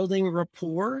you're building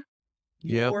rapport,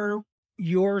 Yeah. your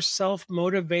your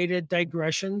self-motivated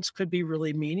digressions could be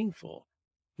really meaningful.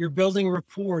 You're building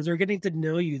rapport, they're getting to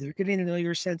know you, they're getting to know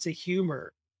your sense of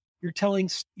humor. You're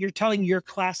telling your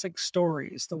classic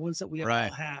stories, the ones that we all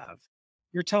Right. have.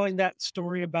 You're telling that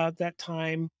story about that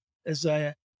time as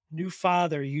a new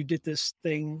father, you did this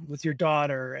thing with your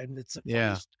daughter, and it's a funny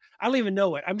Yeah. I don't even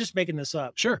know it, I'm just making this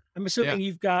up. Sure. I'm Yeah. assuming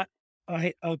you've got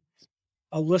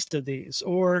a list of these,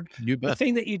 or You the bet.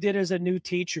 thing that you did as a new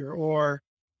teacher, or,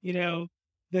 you know,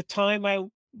 the time I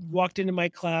walked into my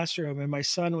classroom and my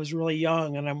son was really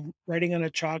young and I'm writing on a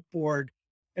chalkboard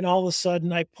and all of a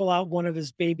sudden I pull out one of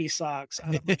his baby socks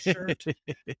out of my shirt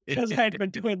because I'd been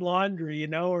doing laundry,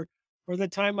 or the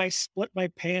time I split my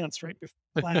pants right before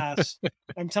class.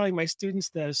 I'm telling my students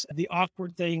this, the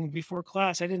awkward thing before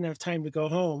class, I didn't have time to go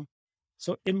home.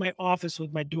 So in my office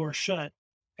with my door shut,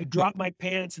 I drop my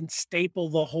pants and staple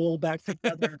the hole back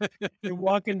together and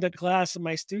walk into class. And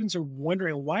my students are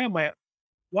wondering, why am I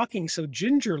walking so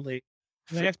gingerly?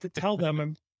 And I have to tell them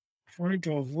I'm trying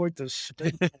to avoid the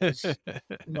staples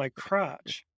in my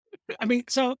crotch. I mean,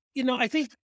 so, I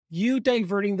think you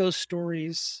diverting those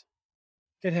stories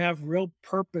can have real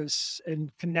purpose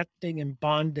and connecting and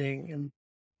bonding. And,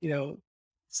 you know,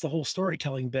 it's the whole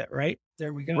storytelling bit, right?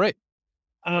 There we go. Right.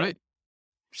 Um, Right.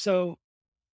 so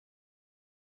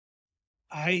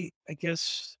I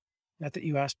guess, not that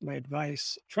you asked my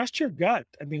advice, trust your gut.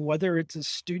 I mean, whether it's a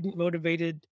student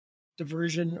motivated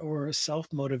diversion or a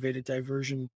self motivated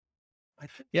diversion, I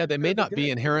think Yeah, they may that'd be not be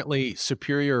good. inherently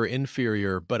superior or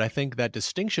inferior, but I think that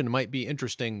distinction might be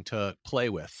interesting to play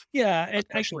with. Yeah, and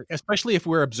I think Especially if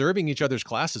we're observing each other's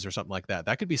classes or something like that.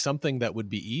 That could be something that would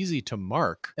be easy to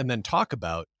mark and then talk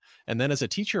about. And then as a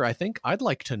teacher, I think I'd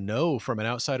like to know from an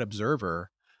outside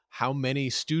observer how many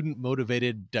student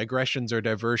motivated digressions or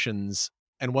diversions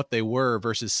and what they were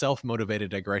versus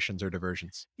self-motivated digressions or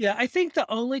diversions. yeah, I think the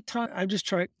only time I'm just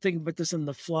trying thinking about this on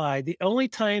the fly, the only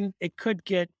time it could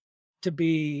get to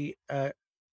be a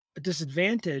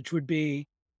disadvantage would be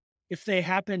if they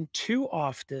happen too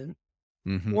often,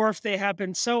 Mhm. or if they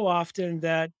happen so often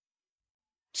that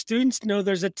students know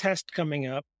there's a test coming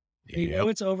up. They know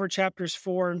Yep. it's over chapters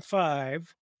 4 and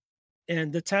 5,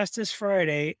 and the test is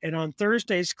Friday. And on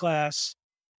Thursday's class,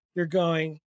 you're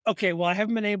going, okay, well, I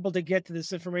haven't been able to get to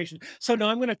this information. So now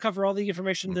I'm going to cover all the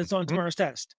information that's on Mhm. tomorrow's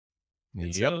test.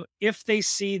 And Yep. so if they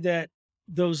see that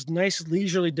those nice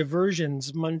leisurely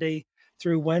diversions Monday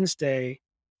through Wednesday,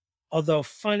 although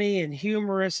funny and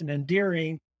humorous and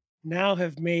endearing, now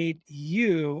have made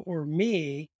you or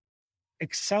me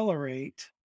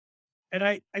accelerate.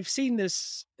 And I've seen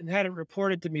this and had it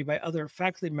reported to me by other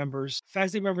faculty members.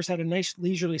 Faculty members had a nice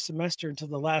leisurely semester until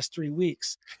the last 3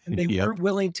 weeks, and they Yep. weren't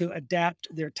willing to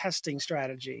adapt their testing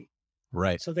strategy.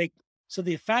 Right. So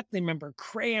the faculty member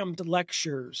crammed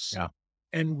lectures Yeah.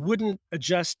 and wouldn't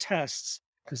adjust tests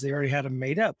because they already had them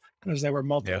made up because they were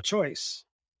multiple Yeah. choice.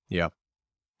 Yeah.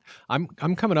 I'm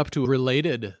coming up to a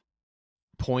related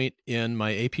point in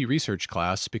my AP research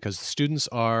class because the students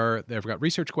they've got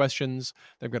research questions,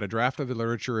 they've got a draft of the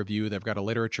literature review, they've got a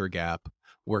literature gap.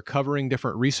 We're covering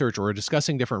different research or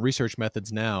discussing different research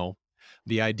methods now.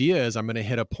 The idea is I'm going to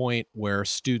hit a point where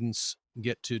students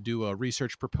get to do a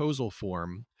research proposal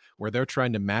form where they're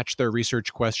trying to match their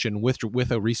research question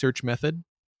with a research method.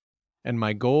 And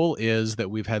my goal is that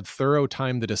we've had thorough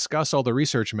time to discuss all the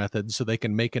research methods so they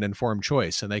can make an informed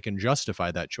choice and they can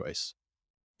justify that choice.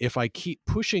 If I keep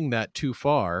pushing that too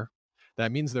far,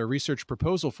 that means their research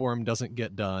proposal form doesn't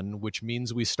get done, which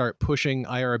means we start pushing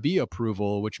IRB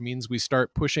approval, which means we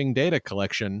start pushing data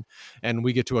collection, and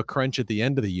we get to a crunch at the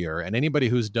end of the year. And anybody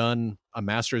who's done a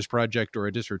master's project or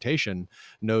a dissertation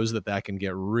knows that that can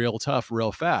get real tough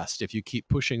real fast. If you keep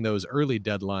pushing those early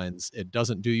deadlines, it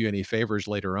doesn't do you any favors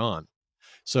later on.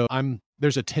 So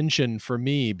there's a tension for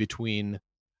me between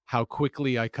how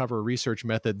quickly I cover research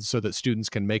methods so that students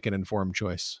can make an informed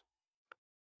choice.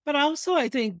 But also, I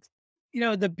think,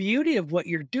 the beauty of what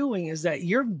you're doing is that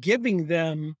you're giving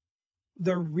them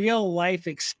the real life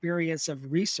experience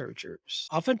of researchers.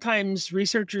 Oftentimes,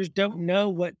 researchers don't know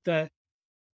what the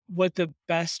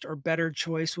best or better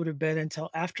choice would have been until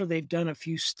after they've done a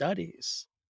few studies.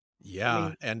 I Yeah,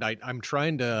 mean, and I'm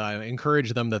trying to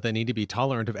encourage them that they need to be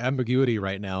tolerant of ambiguity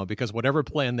right now because whatever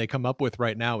plan they come up with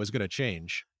right now is going to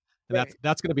change. And that's right.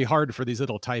 that's going to be hard for these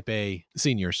little type A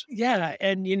seniors. Yeah,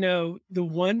 and the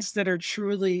ones that are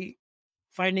truly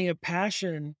finding a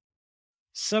passion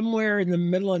somewhere in the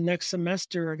middle of next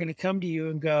semester are going to come to you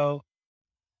and go,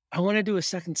 I want to do a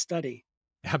second study.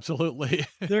 Absolutely.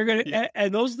 They're gonna, Yeah,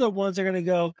 and those are the ones that are gonna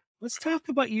go. Let's talk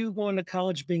about you going to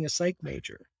college being a psych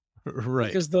major, right.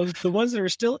 because those the ones that are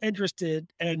still interested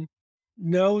and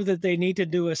know that they need to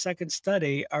do a second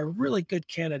study are really good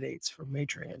candidates for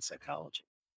majoring in psychology.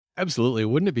 Absolutely.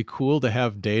 Wouldn't it be cool to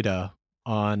have data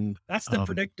on, That's the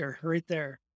predictor right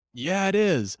there. yeah, it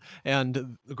is.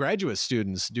 And the graduate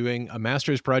students doing a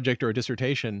master's project or a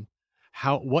dissertation,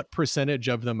 what percentage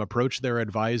of them approach their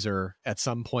advisor at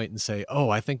some point and say, "Oh,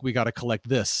 I think we got to collect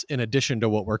this in addition to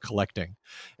what we're collecting."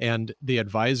 And the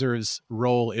advisor's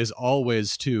role is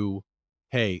always to,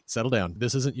 "Hey, settle down.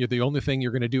 This isn't you're the only thing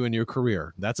you're going to do in your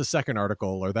career. That's a second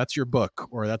article or that's your book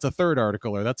or that's a third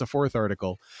article or that's a fourth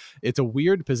article." It's a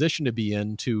weird position to be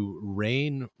in to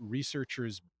rein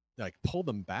researchers, like pull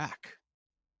them back.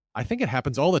 I think it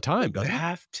happens all the Well, time, you doesn't it?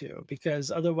 have to, because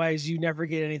otherwise you never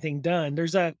get anything done.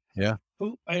 There's a Yeah.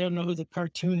 who I don't know who the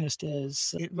cartoonist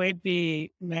is. It might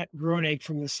be Matt Groening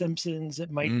from The Simpsons. It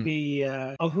might Mm.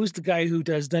 be who's the guy who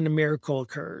does Then a Miracle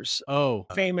Occurs? Oh,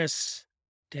 Famous,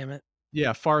 damn it.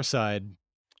 yeah, Far Side,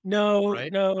 No,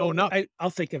 right? Oh, no, not I'll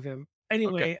think of him. okay.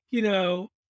 Anyway,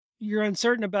 you're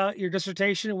uncertain about your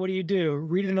dissertation. What do?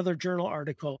 Read another journal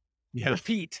article. Yeah,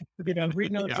 Repeat. Read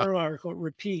another yeah, journal article.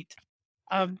 Repeat.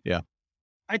 Um, yeah.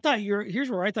 I thought you're here's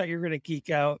where I thought you were gonna geek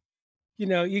out.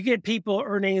 You get people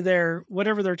earning their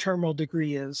whatever their terminal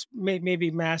degree is,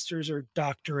 maybe master's or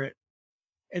doctorate.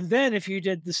 And then if you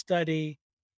did the study,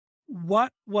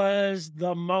 what was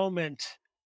the moment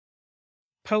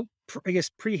I guess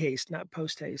pre-haste, not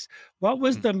post-haste.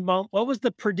 Mm, What was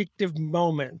the predictive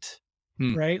moment,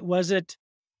 hmm, right? Was it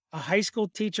a high school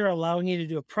teacher allowing you to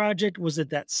do a project? Was it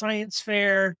that science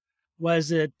fair?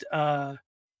 Was it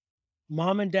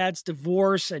mom and dad's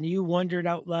divorce and you wondered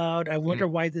out loud, I mm. wonder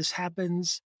why this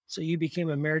happens? So you became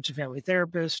a marriage and family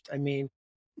therapist. I mean,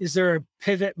 is there a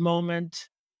pivot moment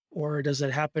or does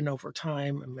it happen over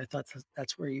time? I mean, I thought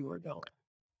that's where you were going.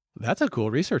 That's a cool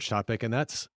research topic, and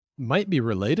that's might be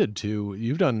related to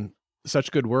you've done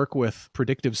such good work with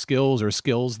predictive skills or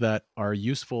skills that are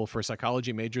useful for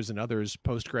psychology majors and others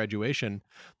post-graduation,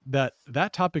 that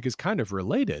topic is kind of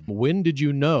related. When did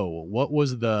you know? What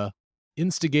was the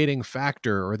instigating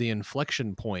factor or the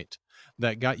inflection point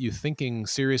that got you thinking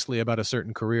seriously about a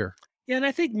certain career? Yeah, and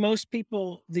I think most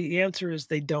people, the answer is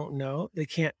they don't know. They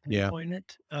can't Yeah. pinpoint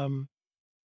it.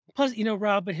 Plus,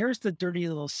 Rob, but here's the dirty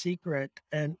little secret,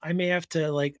 and I may have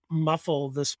to like muffle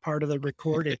this part of the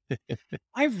recording.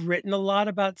 I've written a lot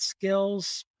about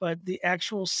skills, but the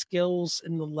actual skills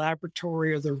in the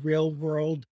laboratory or the real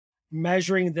world,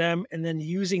 measuring them and then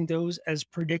using those as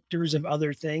predictors of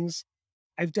other things,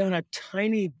 I've done a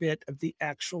tiny bit of the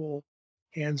actual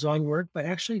hands-on work, but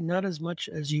actually not as much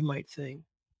as you might think.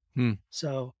 Hmm.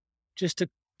 So just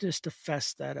to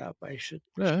fess that up, I should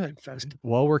Yeah, confess to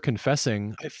while we're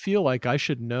confessing, I feel like I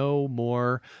should know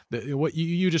more. What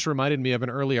you just reminded me of an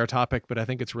earlier topic, but I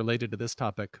think it's related to this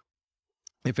topic.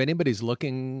 If anybody's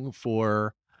looking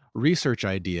for research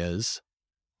ideas,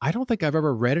 I don't think I've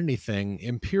ever read anything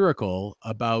empirical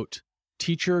about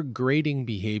teacher grading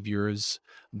behaviors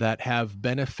that have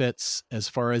benefits as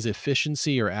far as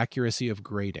efficiency or accuracy of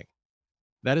grading.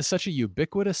 That is such a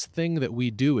ubiquitous thing that we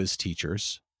do as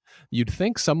teachers. You'd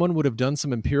think someone would have done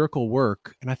some empirical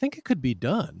work, and I think it could be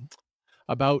done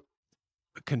about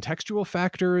contextual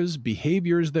factors,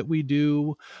 behaviors that we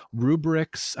do,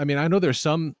 rubrics. I mean, I know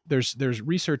there's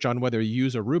research on whether you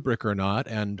use a rubric or not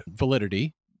and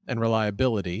validity and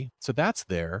reliability. So that's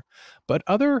there. But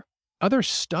other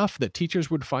stuff that teachers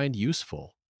would find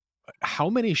useful. How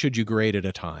many should you grade at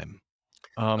a time?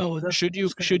 oh, Should that you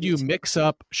was gonna be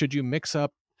should you mix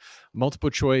up multiple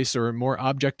choice or more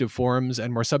objective forms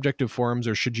and more subjective forms,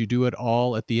 or should you do it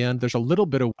all at the end? There's a little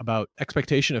bit about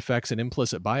expectation effects and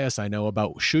implicit bias. I know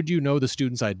about should you know the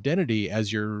student's identity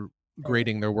as you're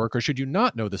grading their work, or should you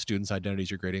not know the student's identity as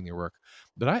you're grading their work?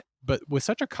 But with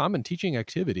such a common teaching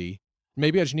activity,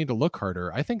 maybe I just need to look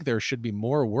harder. I think there should be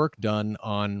more work done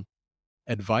on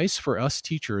advice for us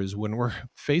teachers when we're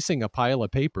facing a pile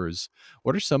of papers.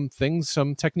 What are some things,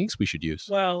 some techniques we should use?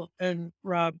 well, and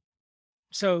Rob,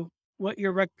 so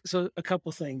so a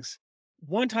couple things.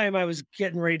 One time I was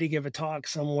getting ready to give a talk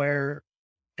somewhere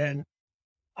and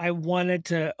I wanted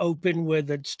to open with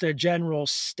just a general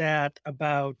stat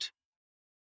about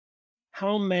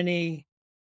how many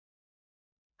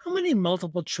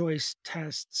multiple choice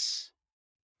tests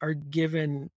are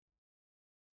given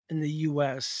in the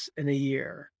US in a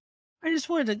year. I just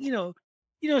wanted to,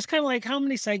 it's kind of like how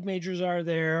many psych majors are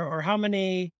there or how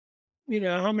many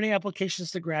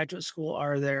applications to graduate school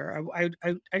are there?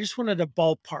 I just wanted a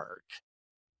ballpark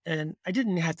and I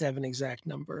didn't have to have an exact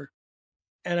number.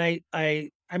 and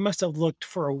I must have looked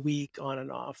for a week on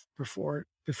and off before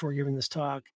giving this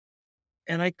talk,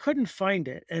 and I couldn't find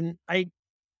it. And I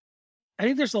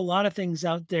think there's a lot of things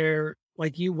out there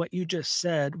like what you just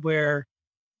said, where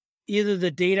either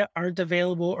the data aren't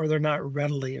available or they're not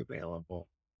readily available.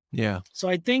 Yeah. So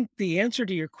I think the answer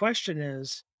to your question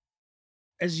is,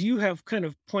 as you have kind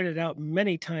of pointed out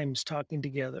many times talking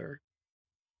together,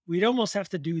 we'd almost have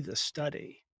to do the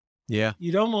study. Yeah.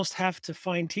 You'd almost have to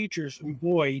find teachers, and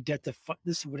boy,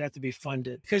 this would have to be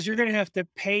funded because you're going to have to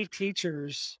pay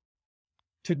teachers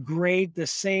to grade the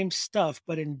same stuff,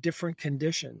 but in different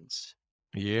conditions.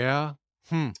 Yeah.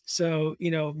 Hmm. So,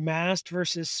 masked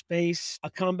versus space, a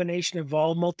combination of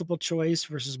all multiple choice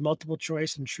versus multiple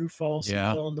choice and true, false, and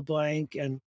Yeah. fill in the blank.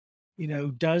 And,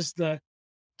 does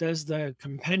the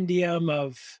compendium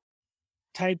of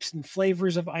types and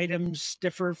flavors of items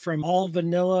differ from all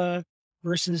vanilla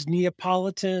versus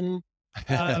Neapolitan?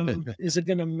 Is it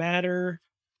gonna matter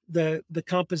the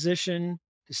composition,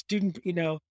 the student,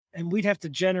 and we'd have to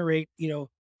generate,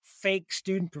 fake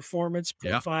student performance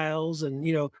Yeah. profiles and,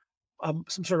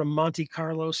 some sort of Monte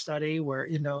Carlo study where,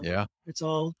 Yeah. it's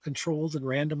all controlled and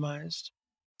randomized.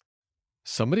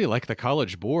 Somebody like the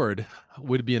College Board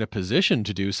would be in a position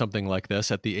to do something like this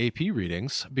at the AP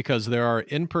readings because there are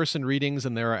in person readings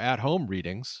and there are at home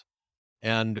readings.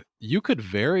 And you could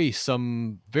vary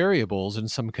some variables and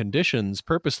some conditions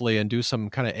purposely and do some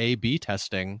kind of A B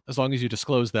testing as long as you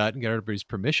disclose that and get everybody's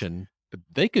permission.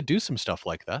 They could do some stuff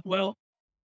like that. Well,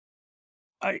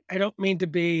 I don't mean to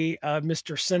be,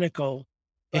 Mr. Cynical,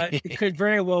 but it could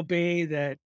very well be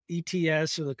that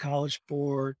ETS or the College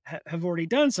Board have already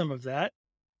done some of that,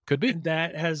 Could be. and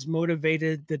that has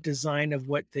motivated the design of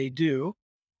what they do,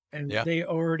 and Yeah. they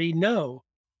already know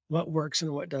what works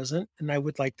and what doesn't, and I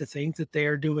would like to think that they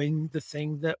are doing the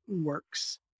thing that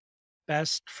works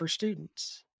best for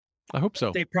students. I hope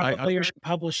so. They I probably are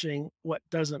publishing what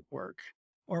doesn't work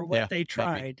or what yeah, they maybe.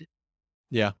 tried.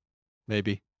 Yeah,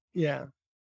 maybe. Yeah.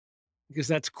 Because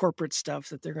that's corporate stuff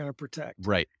that they're gonna protect.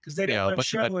 Right. Because they don't Yeah, a wanna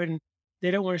bunch of that. show in they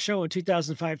don't wanna show in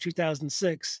 2005,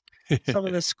 2006, some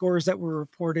of the scores that were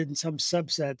reported in some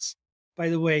subsets. By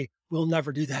the way, we'll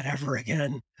never do that ever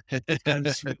again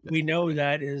because we know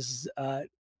that is,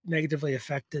 negatively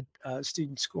affected,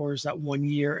 student scores that 1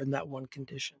 year and that one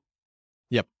condition.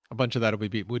 Yep, a bunch of that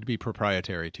would be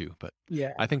proprietary too, but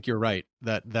Yeah. I think you're right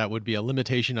that that would be a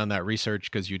limitation on that research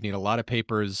because 'cause you'd need a lot of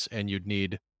papers and you'd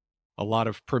need a lot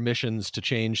of permissions to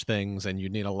change things, and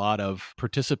you'd need a lot of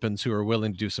participants who are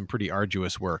willing to do some pretty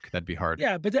arduous work. That'd be hard.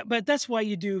 Yeah, but that's why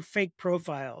you do fake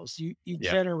profiles. You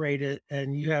Yeah, generate it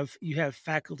and you have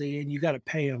faculty and you gotta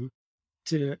pay them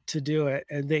to do it,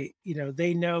 and they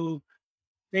know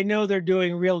they're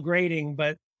doing real grading,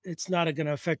 but it's not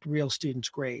gonna affect real students'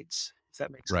 grades, if that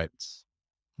makes right, sense.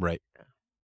 right. Yeah.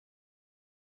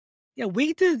 Yeah,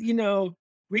 we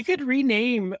could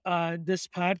rename, this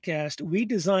podcast, "We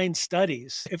Design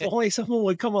Studies." If only someone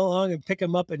would come along and pick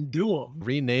them up and do them.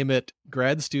 Rename it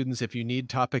grad students, if you need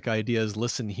topic ideas,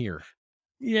 listen here.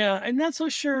 Yeah, I'm not so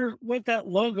sure what that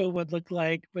logo would look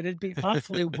like, but it'd be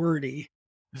awfully wordy.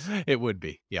 It would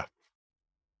be, yeah.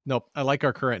 Nope, I like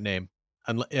our current name.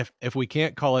 If we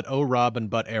can't call it "Oh, Rob and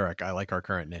But Eric," I like our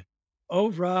current name. Oh,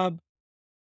 Rob,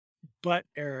 but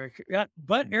Eric. Yeah,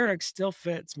 but Eric still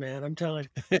fits, man, I'm telling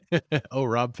you. Oh,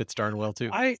 Rob fits darn well too.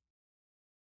 I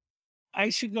I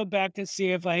should go back and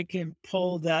see if I can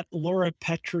pull that Laura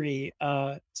Petrie,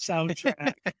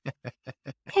 soundtrack.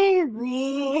 Oh,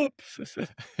 Rob.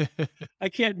 I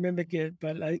can't mimic it,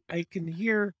 but I can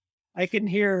hear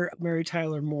Mary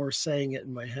Tyler Moore saying it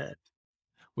in my head.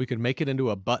 We could make it into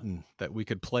a button that we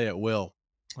could play at will.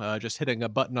 Just hitting a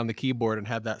button on the keyboard and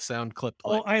have that sound clip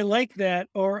Oh, play. I like that,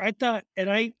 or I thought and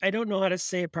I don't know how to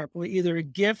say it properly, either a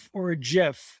GIF or a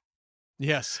GIF.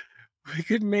 Yes, We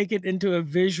could make it into a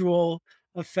visual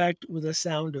effect with a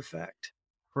sound effect.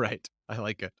 right. I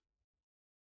like it.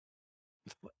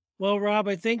 Well, Rob,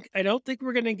 I don't think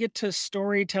we're gonna get to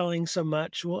storytelling so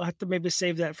much. We'll have to maybe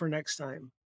save that for next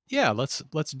time. Yeah, let's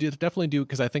definitely do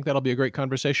because I think that'll be a great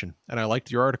conversation. And I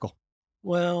liked your article.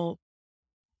 Well,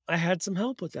 I had some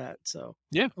help with that, so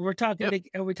Yeah. we're talking Yep.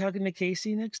 to are we talking to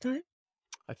Casey next time?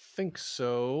 I think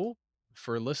so.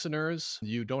 For listeners,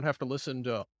 you don't have to listen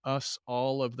to us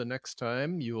all of the next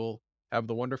time. You'll have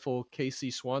the wonderful Casey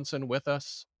Swanson with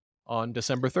us on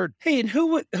December 3rd. Hey, and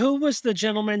who was the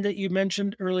gentleman that you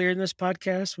mentioned earlier in this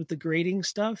podcast with the grading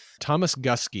stuff? Thomas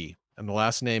Gusky. and the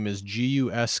last name is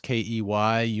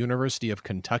Guskey, University of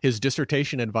Kentucky. His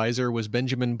dissertation advisor was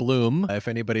Benjamin Bloom. If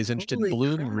anybody's interested in Holy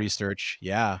Bloom crap. research,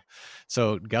 yeah.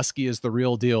 So Gusky is the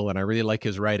real deal, and I really like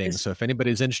his writing. Is So if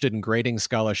anybody's interested in grading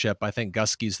scholarship, I think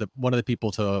Gusky's one of the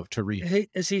people to read.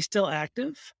 is he still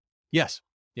active? Yes.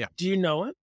 Yeah. Do you know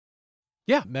him?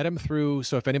 Yeah, met him through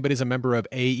so if anybody's a member of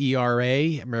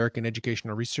AERA, American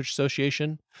Educational Research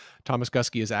Association, Thomas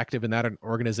Gusky is active in that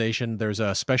organization. There's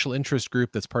a special interest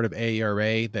group that's part of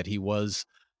AERA that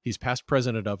he's past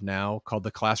president of now called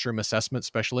the Classroom Assessment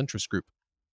Special Interest Group.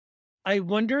 I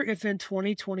wonder if in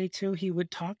 2022 he would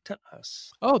talk to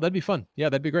us. Oh, that'd be fun. Yeah,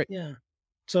 that'd be great. Yeah.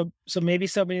 So maybe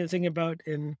something to think about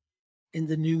in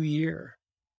the new year.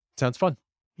 Sounds fun.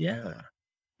 Yeah.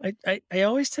 I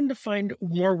always tend to find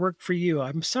more work for you.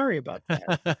 I'm sorry about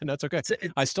that. That's okay. It's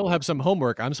I still have some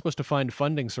homework. I'm supposed to find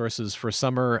funding sources for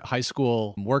summer high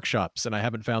school workshops, and I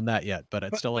haven't found that yet, but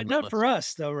it's still on but my not for list.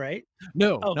 us though, right?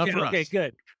 No, not Okay, for okay, us.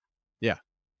 good. Yeah.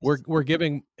 We're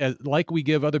giving like we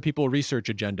give other people research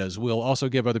agendas, we'll also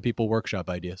give other people workshop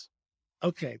ideas.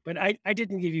 Okay, but I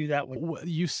didn't give you that one.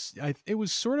 It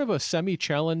was sort of a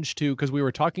semi-challenge to because we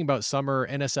were talking about summer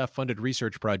NSF-funded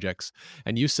research projects,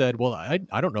 and you said, "Well, I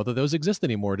don't know that those exist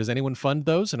anymore. Does anyone fund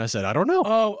those?" And I said, "I don't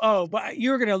know." But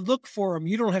you're gonna look for them.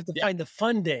 You don't have to Yeah. find the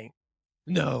funding.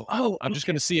 No. Oh, I'm just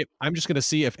okay. gonna see it. I'm just gonna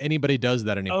see if anybody does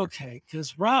that anymore. Okay,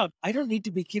 because Rob, I don't need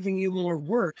to be giving you more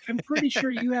work. I'm pretty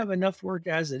sure you have enough work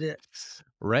as it is.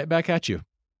 Right back at you.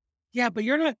 Yeah, but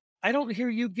you're not I don't hear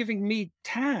you giving me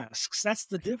tasks. That's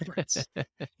the difference.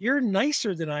 You're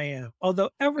nicer than I am.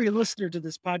 Although every listener to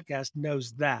this podcast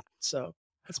knows that. So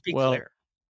let's be Well, clear.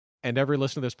 and every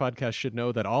listener to this podcast should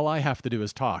know that all I have to do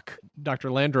is talk.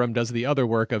 Dr. Landrum does the other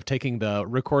work of taking the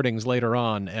recordings later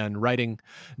on and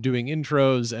doing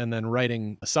intros and then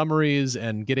writing summaries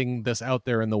and getting this out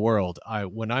there in the world.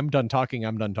 When I'm done talking,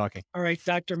 I'm done talking. All right,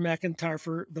 Dr.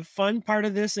 McIntyre, the fun part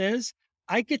of this is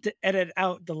I get to edit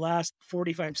out the last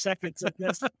 45 seconds of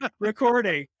this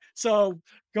recording. So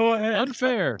go ahead.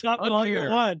 Unfair. Stop all you Unfair.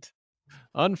 want.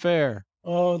 Unfair.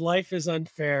 Oh, life is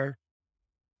unfair.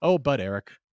 Oh, but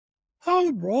Eric.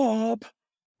 Oh, Rob.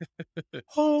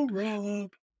 Oh,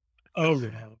 Rob. Oh,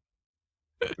 Rob.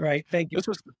 Right. Thank you.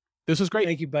 This was great.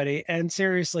 Thank you, buddy. And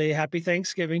seriously, happy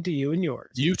Thanksgiving to you and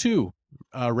yours. You too.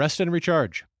 Rest and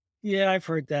recharge. Yeah, I've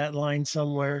heard that line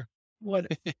somewhere.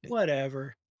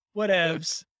 Whatever.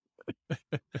 Whatevs.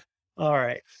 All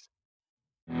right.